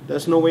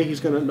 There's no way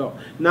he's gonna know.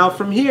 Now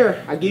from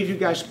here, I gave you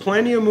guys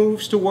plenty of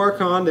moves to work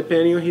on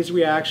depending on his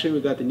reaction. We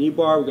got the knee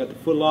bar, we got the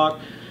foot lock,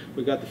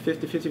 we got the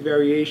 50-50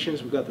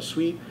 variations, we got the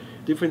sweep,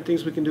 different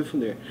things we can do from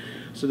there.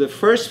 So the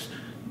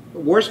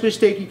worst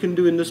mistake you can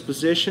do in this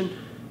position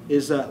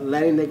is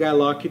letting the guy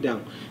lock you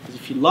down. Because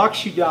if he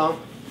locks you down,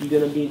 you're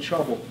gonna be in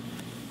trouble.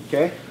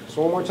 Okay,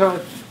 so one more time.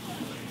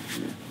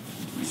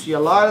 You see a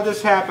lot of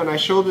this happen. I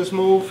show this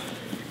move.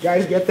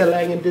 Guys get the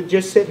leg and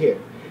just sit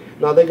here.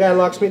 Now the guy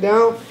locks me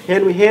down,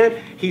 hand with hand.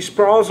 He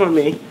sprawls on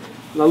me.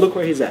 Now look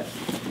where he's at.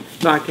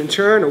 Now I can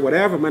turn or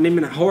whatever, but I'm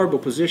in a horrible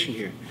position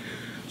here.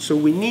 So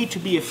we need to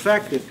be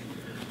effective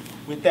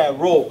with that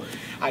roll.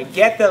 I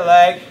get the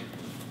leg.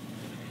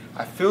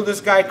 I feel this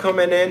guy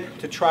coming in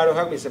to try to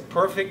hug me. It's a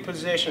perfect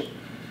position,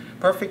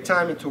 perfect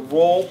timing to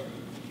roll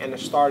and to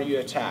start your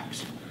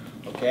attacks.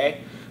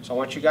 Okay? So I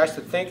want you guys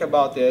to think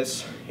about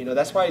this. You know,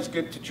 that's why it's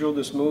good to drill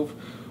this move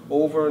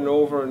over and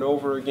over and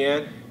over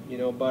again. You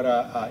know, but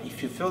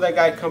if you feel that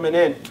guy coming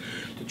in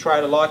to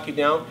try to lock you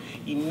down,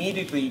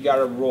 immediately you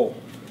gotta roll.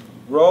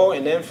 Roll,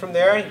 and then from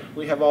there,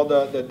 we have all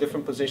the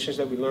different positions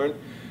that we learned,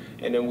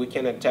 and then we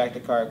can attack the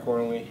guy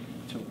accordingly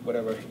to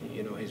whatever,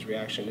 you know, his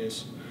reaction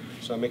is.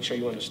 So make sure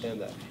you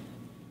understand that.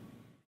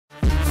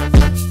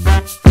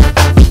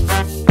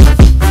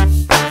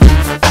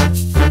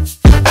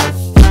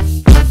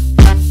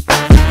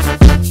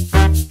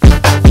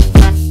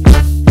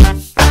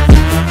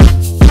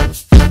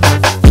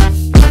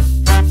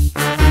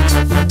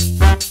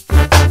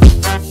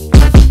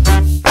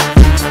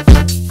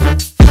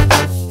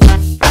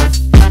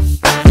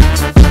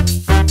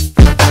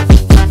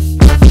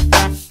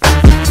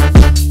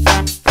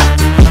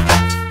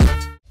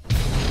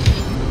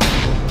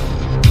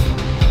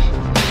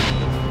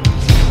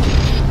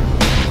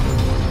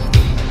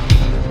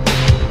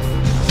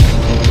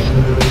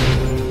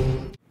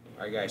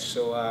 Alright guys,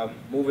 so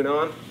moving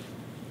on.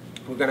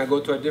 We're going to go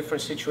to a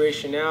different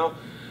situation now.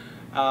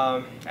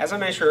 As I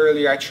mentioned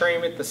earlier, I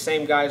train with the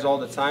same guys all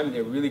the time.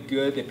 They're really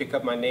good. They pick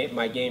up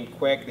my game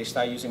quick. They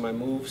start using my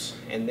moves,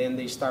 and then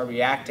they start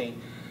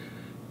reacting,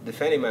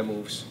 defending my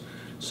moves.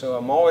 So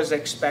I'm always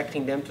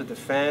expecting them to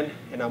defend,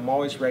 and I'm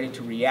always ready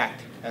to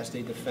react as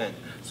they defend.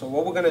 So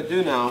what we're going to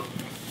do now,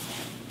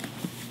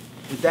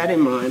 with that in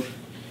mind,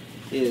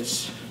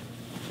 is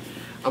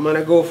I'm going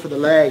to go for the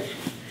leg.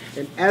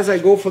 And as I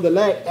go for the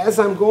leg, as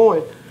I'm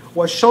going,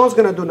 what Sean's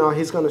going to do now,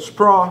 he's going to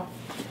sprawl,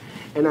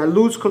 and I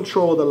lose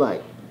control of the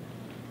leg.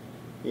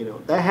 You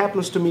know, that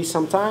happens to me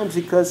sometimes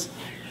because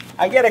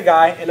I get a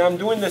guy and I'm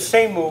doing the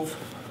same move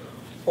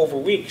over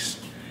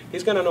weeks.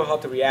 He's going to know how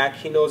to react.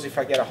 He knows if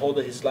I get a hold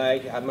of his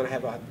leg, I'm going to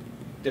have a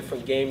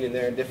different game in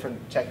there,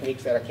 different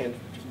techniques that I can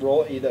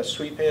roll, either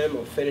sweep him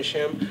or finish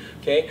him.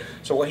 Okay,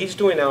 so what he's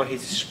doing now,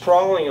 he's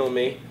sprawling on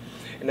me,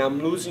 and I'm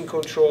losing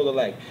control of the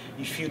leg.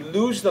 If you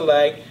lose the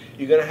leg,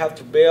 you're going to have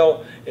to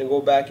bail and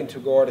go back into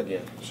guard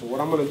again. So what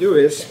I'm going to do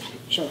is,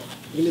 Sean,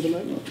 give me the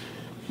leg.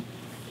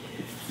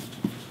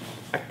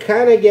 I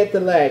kind of get the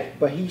leg,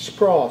 but he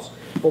sprawls.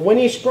 But when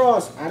he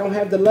sprawls, I don't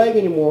have the leg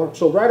anymore.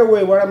 So right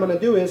away, what I'm going to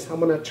do is I'm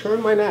going to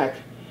turn my neck,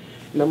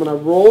 and I'm going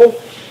to roll,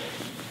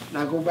 and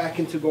I go back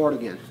into guard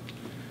again.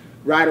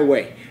 Right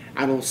away.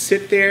 I don't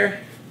sit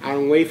there. I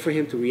don't wait for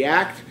him to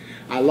react.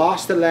 I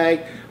lost the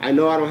leg. I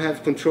know I don't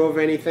have control of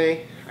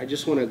anything. I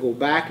just want to go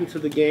back into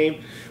the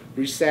game,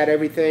 reset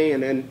everything,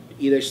 and then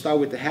either start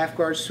with the half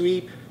guard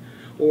sweep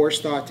or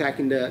start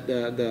attacking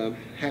the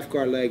half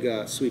guard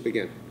leg sweep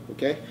again.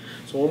 Okay?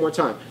 So one more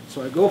time.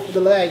 So I go for the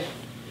leg.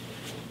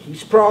 He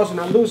sprawls and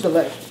I lose the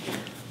leg.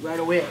 Right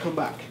away I come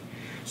back.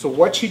 So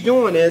what you're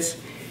doing is,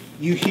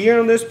 you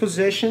here in this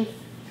position,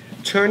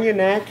 turn your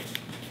neck,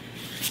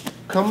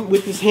 come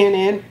with this hand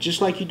in, just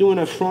like you're doing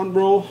a front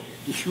roll.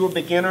 If you're a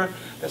beginner,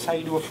 that's how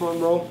you do a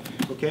front roll.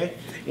 Okay?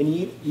 And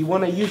you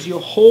want to use your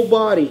whole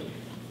body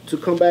to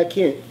come back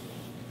in.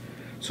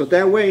 So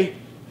that way,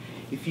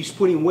 if he's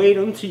putting weight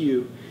onto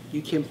you,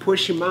 you can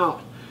push him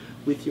out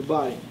with your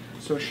body.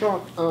 So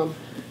Sean,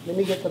 let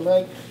me get the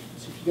leg,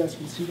 see if you guys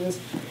can see this.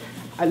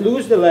 I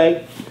lose the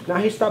leg, now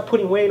he starts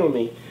putting weight on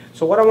me.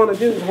 So what I want to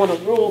do is I want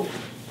to roll.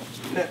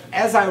 Now,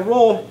 as I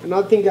roll,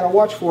 another thing you got to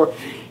watch for,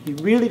 you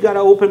really got to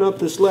open up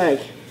this leg.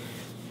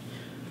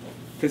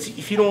 Because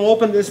if you don't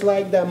open this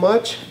leg that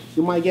much,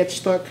 you might get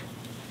stuck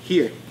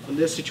here in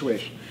this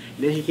situation.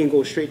 And then he can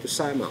go straight to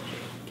side mount.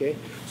 Okay,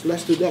 so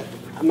let's do that.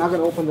 I'm not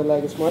going to open the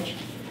leg as much.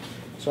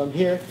 So I'm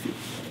here,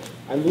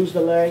 I lose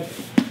the leg,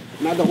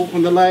 not to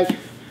open the leg.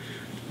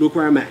 Look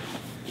where I'm at.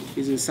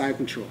 He's in side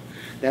control.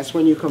 That's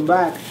when you come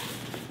back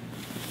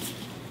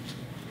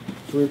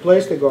to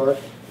replace the guard.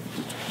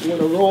 You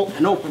want to roll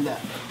and open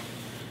that.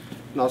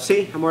 Now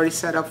see, I'm already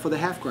set up for the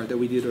half guard that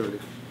we did earlier.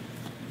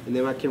 And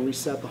then I can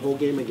reset the whole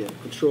game again.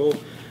 Control,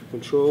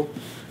 control,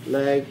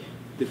 leg,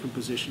 different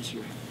positions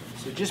here.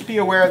 So just be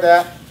aware of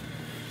that.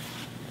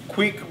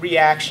 Quick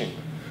reaction.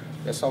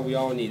 That's all we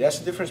all need. That's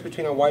the difference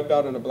between a white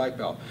belt and a black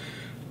belt.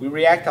 We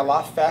react a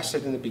lot faster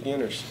than the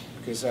beginners,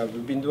 because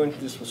we've been doing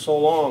this for so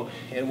long.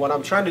 And what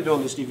I'm trying to do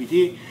on this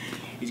DVD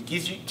is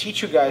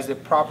teach you guys the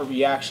proper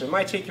reaction. It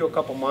might take you a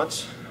couple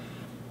months,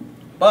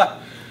 but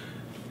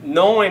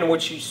knowing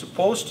what you're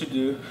supposed to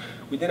do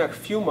within a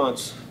few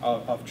months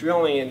of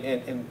drilling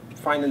and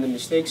finding the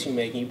mistakes you're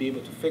making, you'll be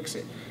able to fix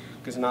it,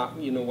 because now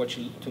you know what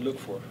to look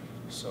for.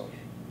 So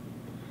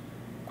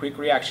quick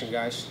reaction,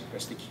 guys.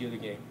 That's the key of the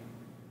game.